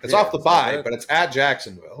Jacksonville. It's off the bye, but it's at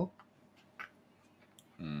Jacksonville.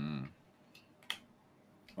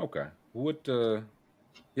 Okay. Who'd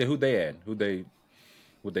they add? Who'd they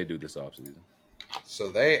do this offseason? So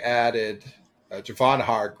they added Javon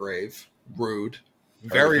Hargrave, rude.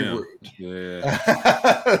 Very rude. Yeah.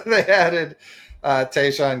 They added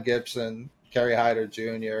Tayshaun Gibson, Kerry Hyder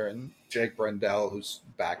Jr., and Jake Brendel, who's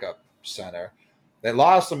backup center. They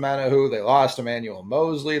lost Menahu. They lost Emmanuel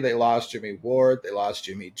Mosley. They lost Jimmy Ward. They lost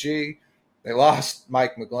Jimmy G. They lost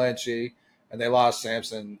Mike McGlinchey. And they lost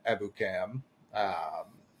Samson Ebukam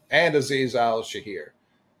and Aziz Al-Shahir.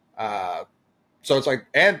 So it's like,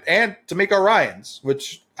 and Tamiko Ryans,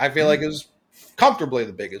 which I feel like is comfortably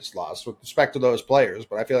the biggest loss with respect to those players,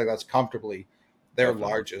 but I feel like that's comfortably their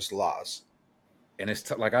largest loss. And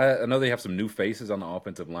it's like I know they have some new faces on the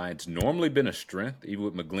offensive line. It's normally been a strength, even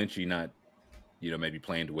with McGlinchey not, maybe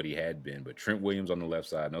playing to what he had been. But Trent Williams on the left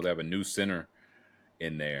side. I know they have a new center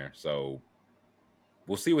in there, so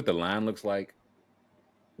we'll see what the line looks like.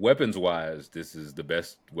 Weapons-wise, this is the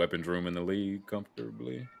best weapons room in the league,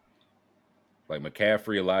 comfortably. Like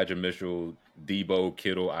McCaffrey, Elijah Mitchell, Debo,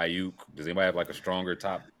 Kittle, Ayuk. Does anybody have like a stronger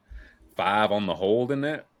top 5 on the whole than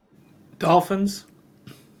that? Dolphins.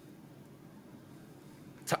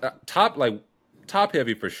 Top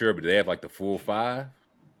heavy for sure, but do they have like the full 5?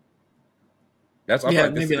 This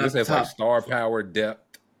has like star power,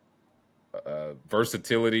 depth,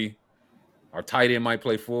 versatility. Our tight end might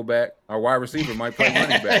play fullback. Our wide receiver might play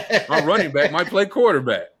running back. Our running back might play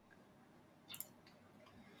quarterback.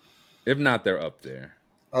 If not, they're up there.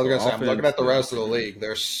 I was going to say, I'm looking at the rest of the league.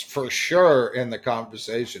 They're for sure in the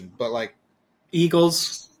conversation, but like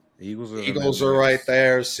Eagles are right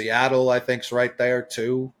there. Seattle, I think, is right there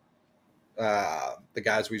too. the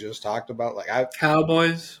guys we just talked about. Like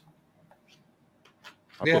Cowboys.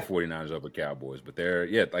 I put 49ers over Cowboys, but there are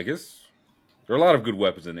a lot of good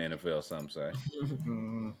weapons in the NFL, some say.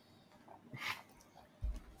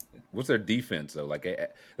 What's their defense though? Like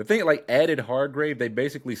the thing, like added Hargrave, they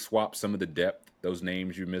basically swapped some of the depth, those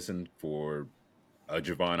names you're missing, for a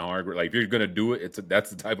Javon Hargrave. Like if you're gonna do it,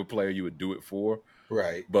 that's the type of player you would do it for.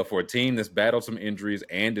 right. But for a team that's battled some injuries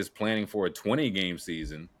and is planning for a 20-game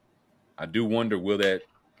season, I do wonder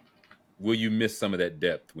will you miss some of that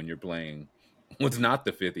depth when you're playing what's not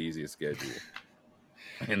the fifth easiest schedule?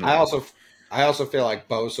 I also feel like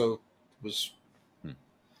Bosa was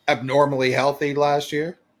abnormally healthy last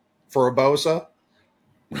year for a Bosa,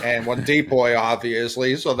 and one Depoy,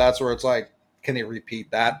 obviously. So that's where it's like, can he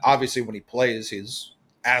repeat that? Obviously, when he plays, he's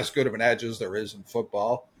as good of an edge as there is in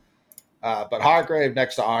football. But Hargrave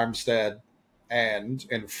next to Armstead and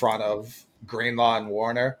in front of Greenlaw and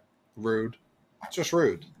Warner, rude. It's just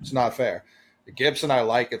rude. It's not fair. Gibson, I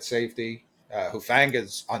like at safety.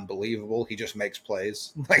 Hufanga's unbelievable. He just makes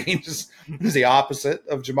plays. Like he's the opposite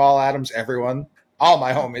of Jamal Adams. All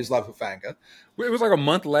my homies love Hufanga. It was like a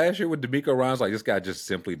month last year with D'Amico Ryan's like, this guy just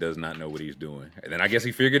simply does not know what he's doing. And then I guess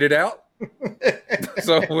he figured it out.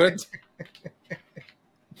 So what?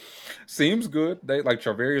 Seems good. They like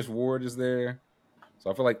Charvarius Ward is there. So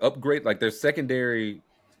I feel like upgrade, like their secondary,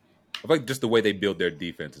 I feel like just the way they build their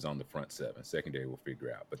defense is on the front seven. Secondary will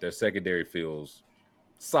figure out. But their secondary feels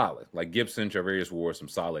solid. Like Gibson, Charvarius Ward, some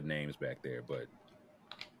solid names back there. But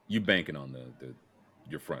you banking on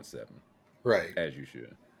your front seven. Right. As you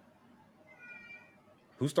should.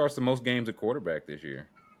 Who starts the most games at quarterback this year?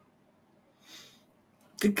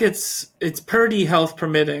 I think it's Purdy, health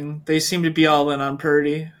permitting. They seem to be all in on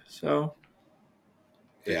Purdy. So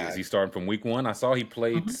Yeah. Is he starting from week one? I saw he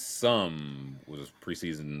played some was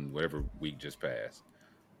preseason, whatever week just passed.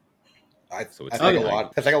 I So think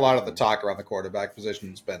it's a lot of the talk around the quarterback position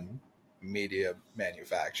has been media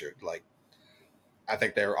manufactured. Like, I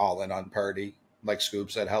think they're all in on Purdy. Like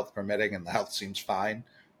Scoop said, health permitting, and the health seems fine.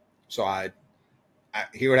 So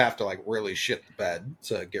he would have to like really shit the bed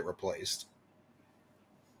to get replaced.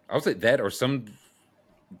 I would say that, or some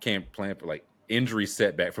can't plan for like injury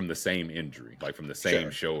setback from the same injury, like from the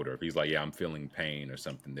same shoulder. If he's like, yeah, I'm feeling pain or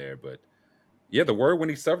something there. But yeah, the word when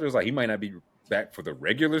he suffered was like he might not be back for the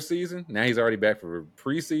regular season. Now he's already back for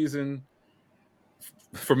preseason.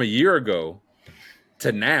 From a year ago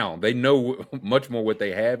to now, they know much more what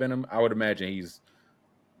they have in him. I would imagine he's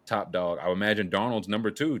top dog. I would imagine Darnold's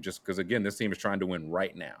number 2, just because, again, this team is trying to win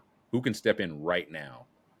right now. Who can step in right now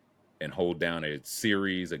and hold down a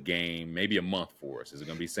series, a game, maybe a month for us? Is it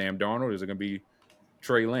going to be Sam Darnold or is it going to be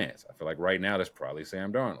Trey Lance? I feel like right now that's probably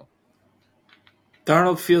Sam Darnold.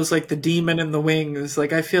 Darnold feels like the demon in the wings.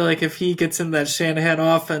 Like, I feel like if he gets in that Shanahan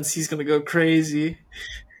offense, he's going to go crazy.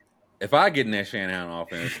 If I get in that Shanahan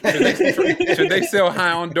offense, should they sell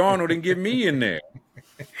high on Darnold and get me in there?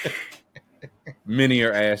 Many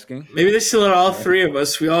are asking. Maybe they should let all three of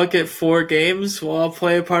us. We all get 4 games. We'll all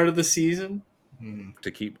play a part of the season.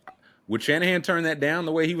 To keep, would Shanahan turn that down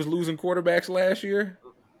the way he was losing quarterbacks last year?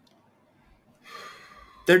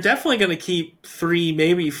 They're definitely going to keep 3,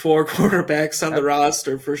 maybe 4 quarterbacks on the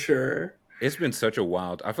roster for sure. It's been such a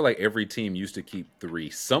wild. I feel like every team used to keep 3.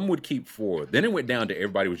 Some would keep 4. Then it went down to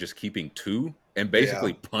everybody was just keeping 2 and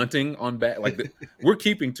basically punting on back. Like we're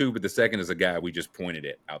keeping 2, but the second is a guy we just pointed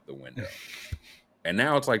it out the window. And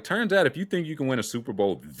now it's like, turns out if you think you can win a Super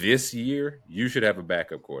Bowl this year, you should have a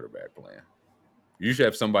backup quarterback plan. You should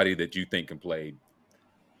have somebody that you think can play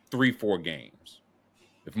 3-4 games.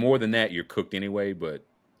 If more than that, you're cooked anyway, but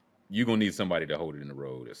you're going to need somebody to hold it in the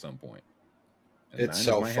road at some point. And It's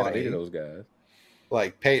so funny. Those guys.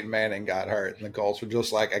 Like Peyton Manning got hurt, and the Colts were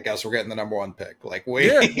just like, I guess we're getting the number 1 pick. Like, we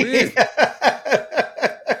said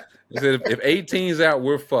if 18's out,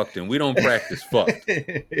 we're fucked, and we don't practice fucked.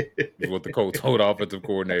 Is what the Colts old offensive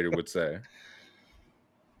coordinator would say.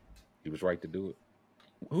 He was right to do it.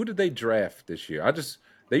 Who did they draft this year?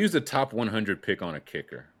 They used a top 100 pick on a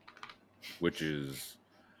kicker, which is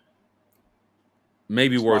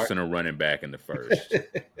maybe worse than a running back in the first.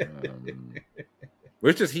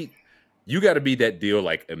 It's just you got to be that deal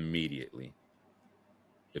like immediately.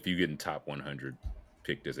 If you get in top 100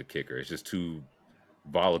 picked as a kicker, it's just too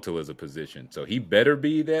volatile as a position. So he better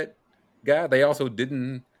be that guy. They also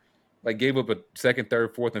didn't gave up a 2nd,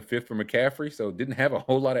 3rd, 4th, and 5th for McCaffrey, so didn't have a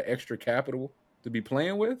whole lot of extra capital to be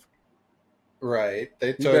playing with. Right.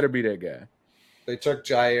 He better be that guy. They took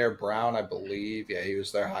Jair Brown, I believe. Yeah, he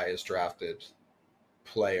was their highest drafted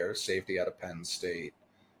player, safety out of Penn State.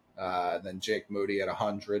 Then Jake Moody at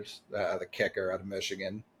 100, the kicker out of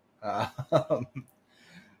Michigan.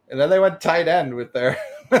 And then they went tight end with their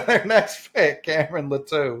their next pick, Cameron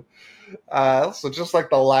Latou. So just like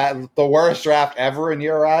the worst draft ever in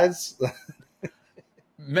your eyes.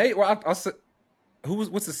 Mate, well, I'll say,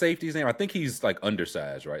 what's the safety's name? I think he's like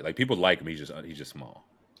undersized, right? Like people like him. He's just small.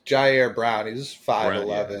 Jair Brown. He's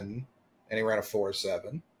 5'11", and he ran a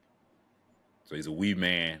 4.7. So he's a wee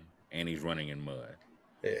man, and he's running in mud.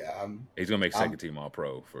 Yeah, he's gonna make second team All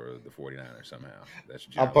Pro for the 49ers somehow.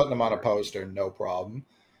 I'm putting him on a poster, no problem.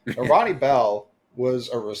 Ronnie Bell was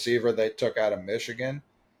a receiver they took out of Michigan.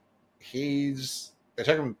 They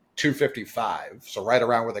took him 255, so right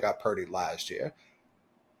around where they got Purdy last year.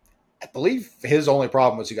 I believe his only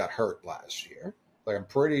problem was he got hurt last year. Like, I'm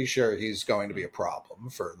pretty sure he's going to be a problem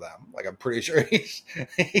for them. Like, I'm pretty sure he's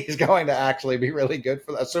going to actually be really good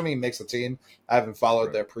for that. Assuming he makes the team. I haven't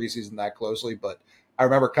followed their preseason that closely, but I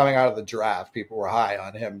remember coming out of the draft, people were high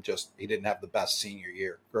on him. Just he didn't have the best senior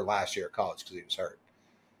year or last year at college because he was hurt.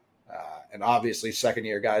 And obviously,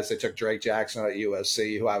 second-year guys, they took Drake Jackson at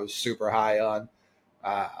USC, who I was super high on.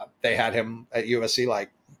 They had him at USC,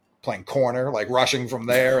 like, playing corner, like rushing from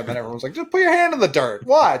there, and then everyone was like, just put your hand in the dirt,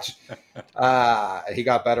 watch. He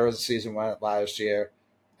got better as the season went last year.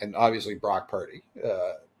 And obviously Brock Purdy,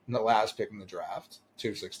 the last pick in the draft,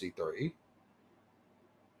 263.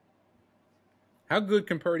 How good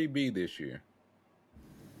can Purdy be this year?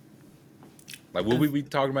 Like, will we be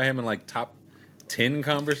talking about him in like top 10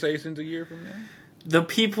 conversations a year from now? The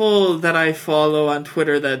people that I follow on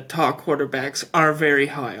Twitter that talk quarterbacks are very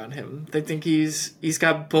high on him. They think he's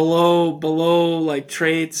got below like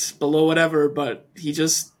traits, below whatever, but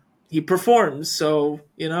he performs. So,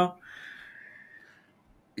 you know,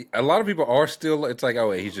 a lot of people are still. It's like,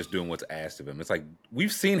 oh, he's just doing what's asked of him. It's like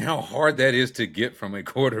we've seen how hard that is to get from a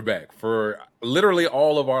quarterback for literally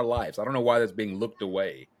all of our lives. I don't know why that's being looked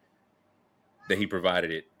away. That he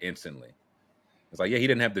provided it instantly. It's like, yeah, he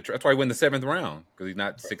didn't have that's why he won the 7th round, because he's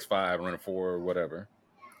not 6'5", running 4 or whatever.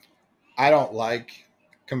 I don't like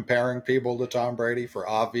comparing people to Tom Brady for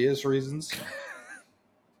obvious reasons.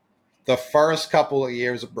 The first couple of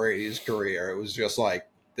years of Brady's career, it was just like,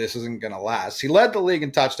 this isn't going to last. He led the league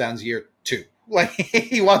in touchdowns year 2. Like,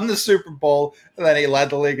 he won the Super Bowl, and then he led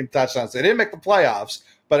the league in touchdowns. They didn't make the playoffs,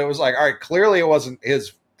 but it was like, all right, clearly it wasn't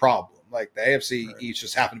his problem. Like, the AFC East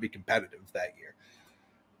just happened to be competitive that year.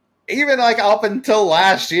 Even like up until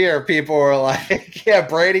last year, people were like, yeah,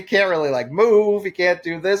 Brady can't really like move. He can't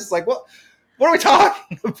do this. It's like, what are we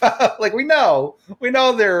talking about? Like, we know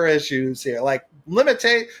there are issues here. Like,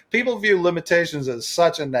 people view limitations as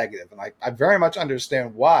such a negative. And I very much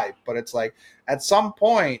understand why, but it's like at some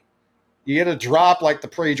point you got to drop like the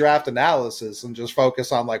pre-draft analysis and just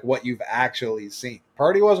focus on like what you've actually seen.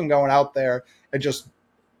 Purdy wasn't going out there and just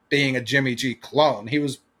being a Jimmy G clone. He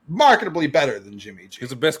was marketably better than Jimmy G. He's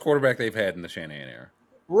the best quarterback they've had in the Shanahan era.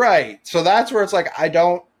 Right. So that's where it's like,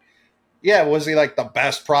 was he like the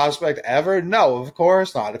best prospect ever? No, of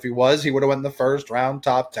course not. If he was, he would have went in the first round,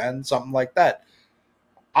 top 10, something like that.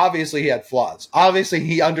 Obviously, he had flaws. Obviously,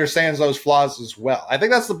 he understands those flaws as well. I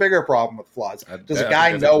think that's the bigger problem with flaws. Does a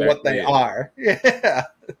guy know what they are? Yeah.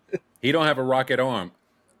 He don't have a rocket arm.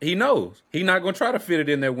 He knows. He's not going to try to fit it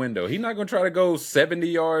in that window. He's not going to try to go 70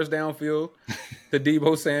 yards downfield to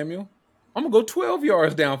Deebo Samuel. I'm going to go 12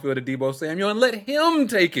 yards downfield to Deebo Samuel and let him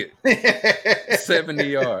take it 70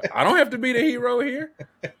 yards. I don't have to be the hero here.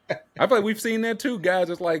 I feel like we've seen that too. Guys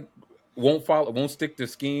just like won't stick to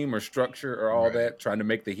scheme or structure or all that, trying to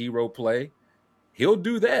make the hero play. He'll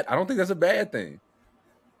do that. I don't think that's a bad thing.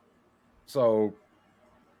 So,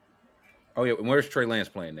 oh yeah, and where's Trey Lance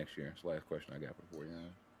playing next year? That's the last question I got before you.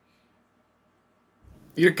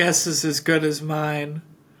 Your guess is as good as mine.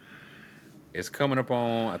 It's coming up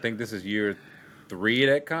on, I think this is year 3 of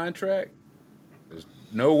that contract. There's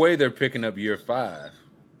no way they're picking up year 5,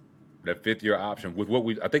 that 5th-year option.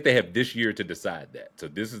 With I think they have this year to decide that. So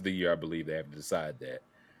this is the year I believe they have to decide that.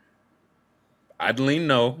 I'd lean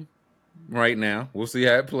no right now. We'll see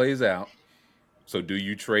how it plays out. So do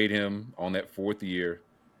you trade him on that 4th year?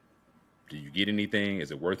 Do you get anything?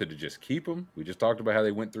 Is it worth it to just keep him? We just talked about how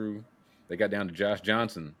they got down to Josh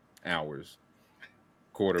Johnson hours,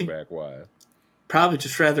 quarterback-wise. Probably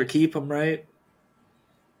just rather keep him, right?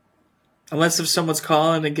 Unless if someone's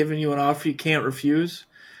calling and giving you an offer you can't refuse.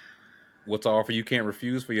 What's the offer you can't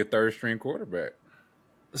refuse for your 3rd-string quarterback?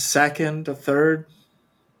 A 2nd, a 3rd.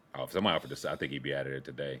 Oh, if somebody offered this, I think he'd be out of there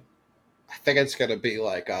today. I think it's going to be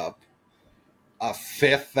like a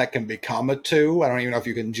 5th that can become a 2. I don't even know if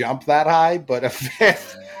you can jump that high, but a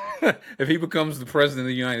 5th if he becomes the president of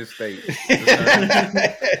the United States,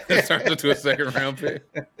 it turns into a second round pick.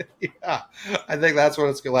 Yeah, I think that's what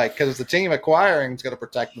it's like because the team acquiring is going to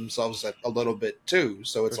protect themselves a little bit too.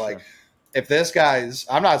 So it's like, if this guy's,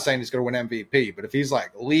 I'm not saying he's going to win MVP, but if he's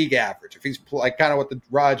like league average, if he's like kind of what the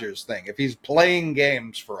Rodgers thing, if he's playing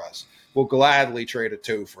games for us, we'll gladly trade a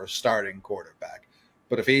 2 for a starting quarterback.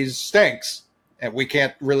 But if he stinks and we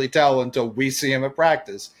can't really tell until we see him at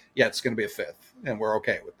practice, yeah, it's going to be a 5th, and we're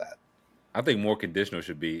okay with that. I think more conditional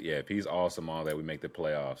should be, if he's awesome, all that, we make the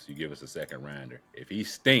playoffs, you give us a second rounder. If he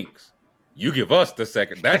stinks, you give us the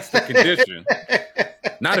second. That's the condition.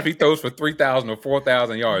 Not if he throws for 3,000 or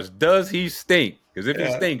 4,000 yards. Does he stink? Because if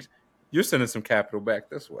he stinks, you're sending some capital back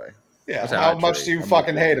this way. Yeah, how much do you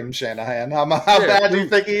fucking hate him, Shanahan? How bad do you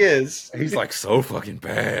think he is? He's like so fucking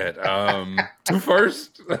bad. 2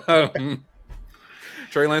 first.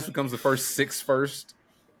 Trey Lance becomes the first 6 first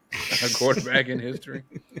quarterback in history.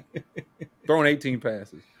 Throwing 18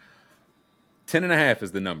 passes. 10.5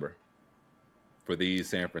 is the number for these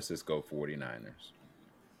San Francisco 49ers.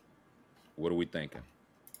 What are we thinking?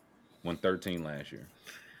 Won 13 last year.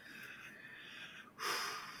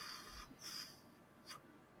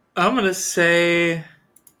 I'm gonna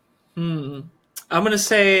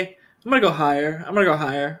go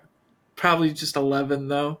higher. Probably just 11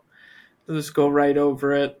 though. I'll just go right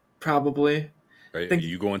over it. Probably. Are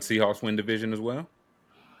you going Seahawks win division as well?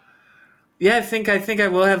 Yeah, I think I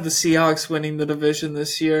will have the Seahawks winning the division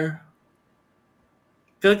this year.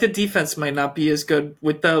 I feel like the defense might not be as good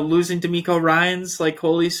with the losing D'Amico Ryans, like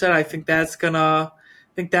Coley said. I think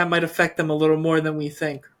that might affect them a little more than we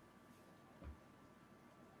think.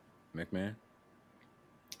 McMahon?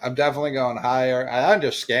 I'm definitely going higher. I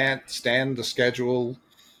understand the schedule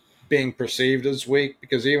being perceived as weak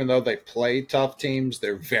because even though they play tough teams,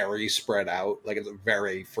 they're very spread out. Like, it's a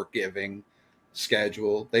very forgiving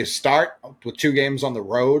schedule. They start with 2 games on the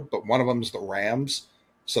road, but one of them is the Rams.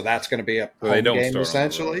 So that's going to be a home game,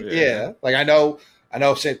 essentially. Yeah. Like, I know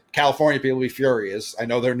California people will be furious. I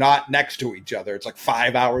know they're not next to each other. It's like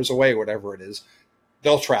 5 hours away, whatever it is.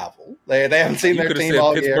 They'll travel. They haven't seen their team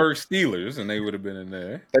all year. Pittsburgh Steelers, and they would have been in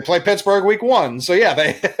there. They play Pittsburgh week 1, so yeah,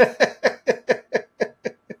 they.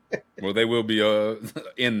 Well, they will be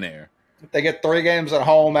in there. They get 3 games at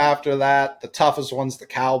home after that. The toughest one's the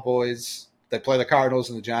Cowboys. They play the Cardinals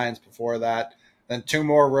and the Giants before that. Then 2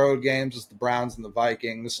 more road games is the Browns and the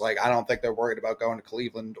Vikings. Like, I don't think they're worried about going to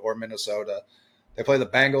Cleveland or Minnesota. They play the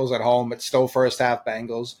Bengals at home. It's still first half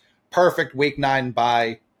Bengals. Perfect week 9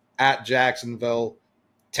 bye at Jacksonville.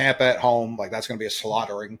 Tampa at home. Like, that's going to be a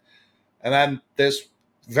slaughtering. And then this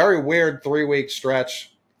very weird 3-week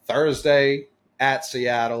stretch. Thursday at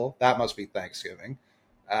Seattle. That must be Thanksgiving.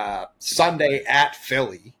 Sunday at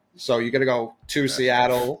Philly. So you're going to go to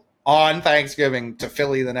Seattle on Thanksgiving to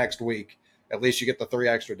Philly the next week. At least you get the 3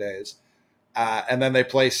 extra days. And then they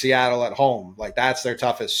play Seattle at home. Like, that's their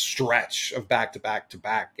toughest stretch of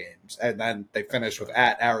back-to-back-to-back games. And then they finish with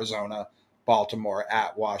at Arizona, Baltimore,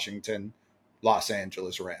 at Washington, Los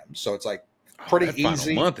Angeles Rams. So it's like pretty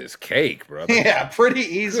easy. Final month is cake, brother. Yeah, pretty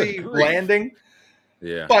easy landing.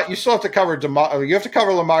 Yeah. But you still have to cover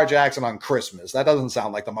Lamar Jackson on Christmas. That doesn't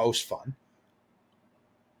sound like the most fun.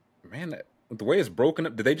 Man, the way it's broken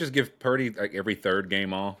up, did they just give Purdy like every 3rd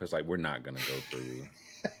game off? It's like, we're not going to go through.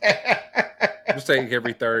 Just take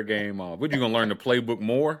every 3rd game off. What, you going to learn the playbook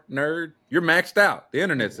more, nerd? You're maxed out. The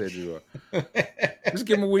internet said you are. Just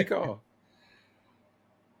give them a week off.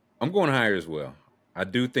 I'm going higher as well. I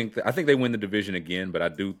think they win the division again, but I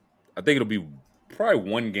think it'll be probably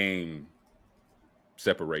 1 game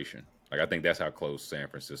separation. Like, I think that's how close San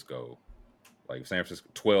Francisco, like San Francisco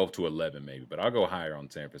 12-11 maybe, but I'll go higher on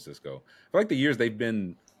San Francisco. I feel like the years they've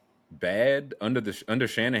been bad under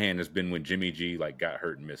Shanahan has been when Jimmy G like got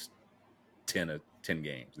hurt and missed 10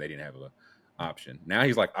 games. They didn't have an option. Now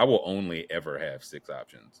he's like, I will only ever have 6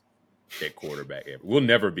 options at quarterback. We'll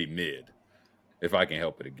never be mid if I can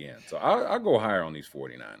help it again. So I'll go higher on these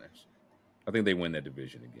 49ers. I think they win that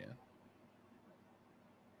division again.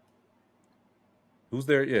 Who's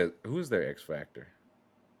their X factor?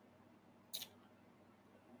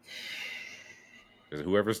 Is it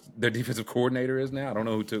whoever their defensive coordinator is now? I don't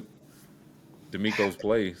know who took D'Amico's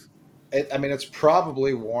place. It's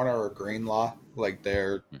probably Warner or Greenlaw. Like,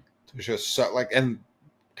 they're just so, like, and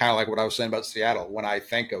kind of like what I was saying about Seattle. When I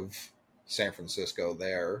think of San Francisco,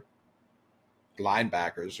 their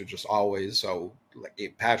linebackers are just always so,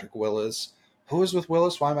 like, Patrick Willis. Who is with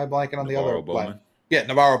Willis? Why am I blanking on the other Bowman? Yeah,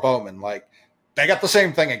 Navarro Bowman. Like, they got the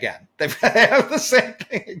same thing again. They have the same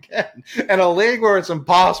thing again. In a league where it's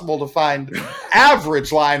impossible to find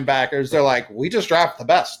average linebackers, they're like, we just draft the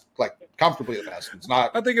best. Like, comfortably the best. It's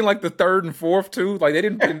not. I'm thinking like the third and fourth too. Like they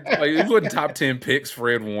didn't like it wasn't top 10 picks.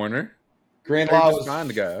 Fred Warner. Greenlaw just signed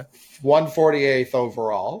the guy. 148th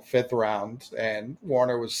overall, 5th round, and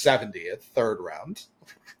Warner was 70th, 3rd round.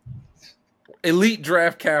 Elite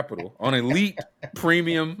draft capital on elite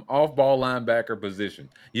premium off-ball linebacker position.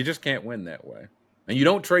 You just can't win that way. And you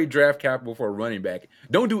don't trade draft capital for a running back.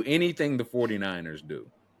 Don't do anything the 49ers do.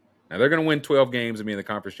 Now, they're going to win 12 games and be in the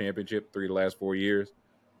conference championship 3 of the last 4 years.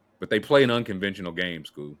 But they play an unconventional game,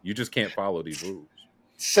 Scoo. You just can't follow these rules.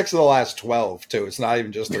 6 of the last 12, too. It's not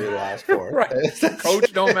even just 3 of the last 4. Right.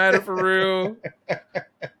 Coach don't matter for real.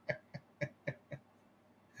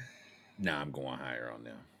 Nah, I'm going higher on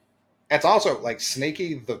them. It's also like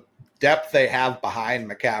sneaky. The depth they have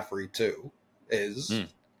behind McCaffrey too is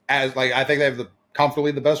as like I think they have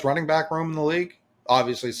comfortably the best running back room in the league.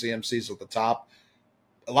 Obviously, CMC's at the top.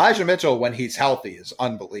 Elijah Mitchell, when he's healthy, is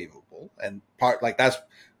unbelievable, and that's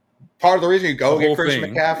part of the reason you go get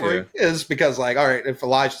Christian McCaffrey is because all right, if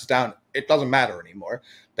Elijah's down, it doesn't matter anymore.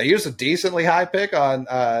 They used a decently high pick on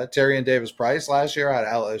Tyrion Davis-Price last year at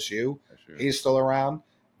LSU. He's still around.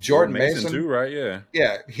 Jordan Mason too, right? Yeah.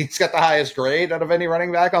 Yeah, he's got the highest grade out of any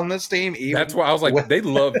running back on this team. That's why I was like, they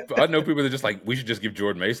love. I know people that are just like, we should just give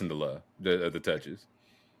Jordan Mason the love, the touches.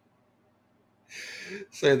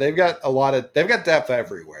 So they've got depth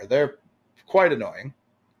everywhere. They're quite annoying.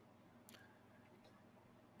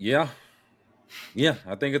 Yeah.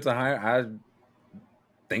 I think it's a high. I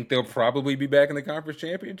think they'll probably be back in the conference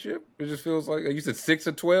championship. It just feels like you said 6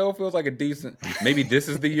 of 12 feels like a decent. Maybe this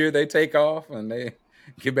is the year they take off and they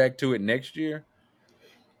get back to it next year.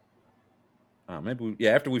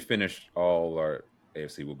 After we finish all our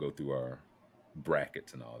AFC, we'll go through our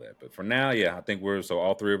brackets and all that. But for now, I think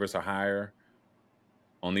all 3 of us are higher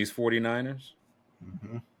on these 49ers.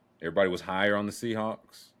 Mm-hmm. Everybody was higher on the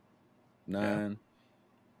Seahawks. 9. Yeah.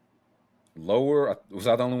 Lower, was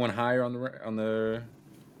I the only one higher on the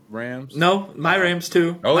Rams? No, my Rams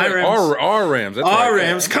too. Oh, my Rams. Our Rams. That's our right.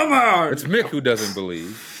 Rams, come on. It's Mick who doesn't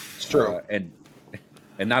believe. It's true. And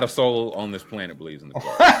not a soul on this planet believes in the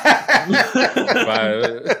Cards.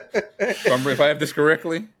 if I have this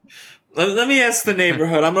correctly. Let me ask the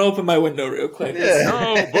neighborhood. I'm going to open my window real quick. Yeah.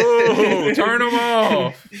 No, boo! Turn them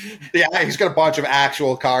off. Yeah, he's got a bunch of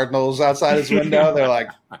actual Cardinals outside his window. They're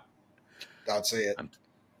like, don't see it.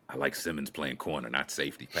 I like Simmons playing corner, not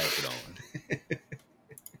safety. Pass it on.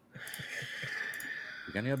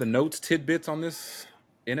 You got any other notes, tidbits on this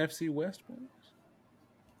NFC West, boys?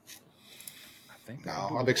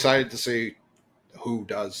 No, I'm excited to see who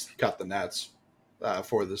does cut the nets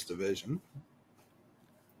for this division.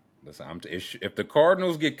 Listen, if the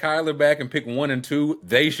Cardinals get Kyler back and pick 1 and 2,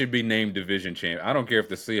 they should be named division champ. I don't care if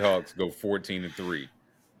the Seahawks go 14-3. If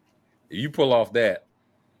you pull off that,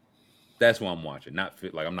 that's what I'm watching. I'm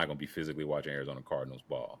not going to be physically watching Arizona Cardinals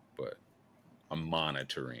ball, but I'm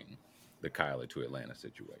monitoring the Kyler to Atlanta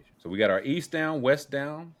situation. So we got our East down, West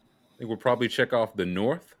down. I think we'll probably check off the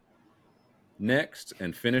North next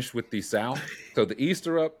and finish with the South. So the East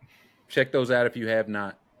are up. Check those out if you have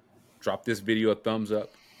not. Drop this video a thumbs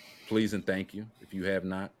up, please and thank you if you have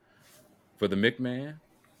not. For the McMahon,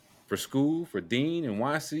 for School, for Dean and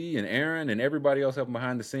YC and Aaron and everybody else helping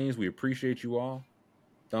behind the scenes, we appreciate you all.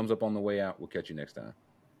 Thumbs up on the way out. We'll catch you next time.